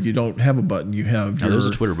Twitter. You don't have a button. You have. there's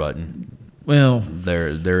a Twitter button. Well, There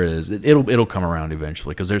is. It'll come around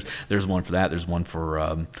eventually because there's one for that. There's one for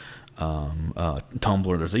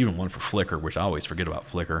Tumblr. There's even one for Flickr, which I always forget about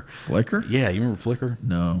Flickr. Flickr? Yeah, you remember Flickr?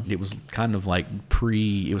 No. It was kind of like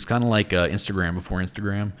It was kind of like Instagram before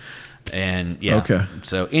Instagram, and yeah. Okay.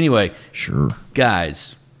 So anyway, Sure.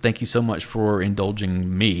 guys, thank you so much for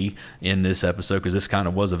indulging me in this episode, because this kind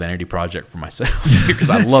of was a vanity project for myself because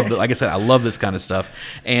I love like I said, I love this kind of stuff.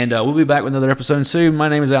 And we'll be back with another episode soon. My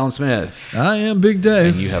name is Alan Smith, I am Big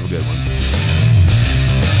Dave. and you have a good one.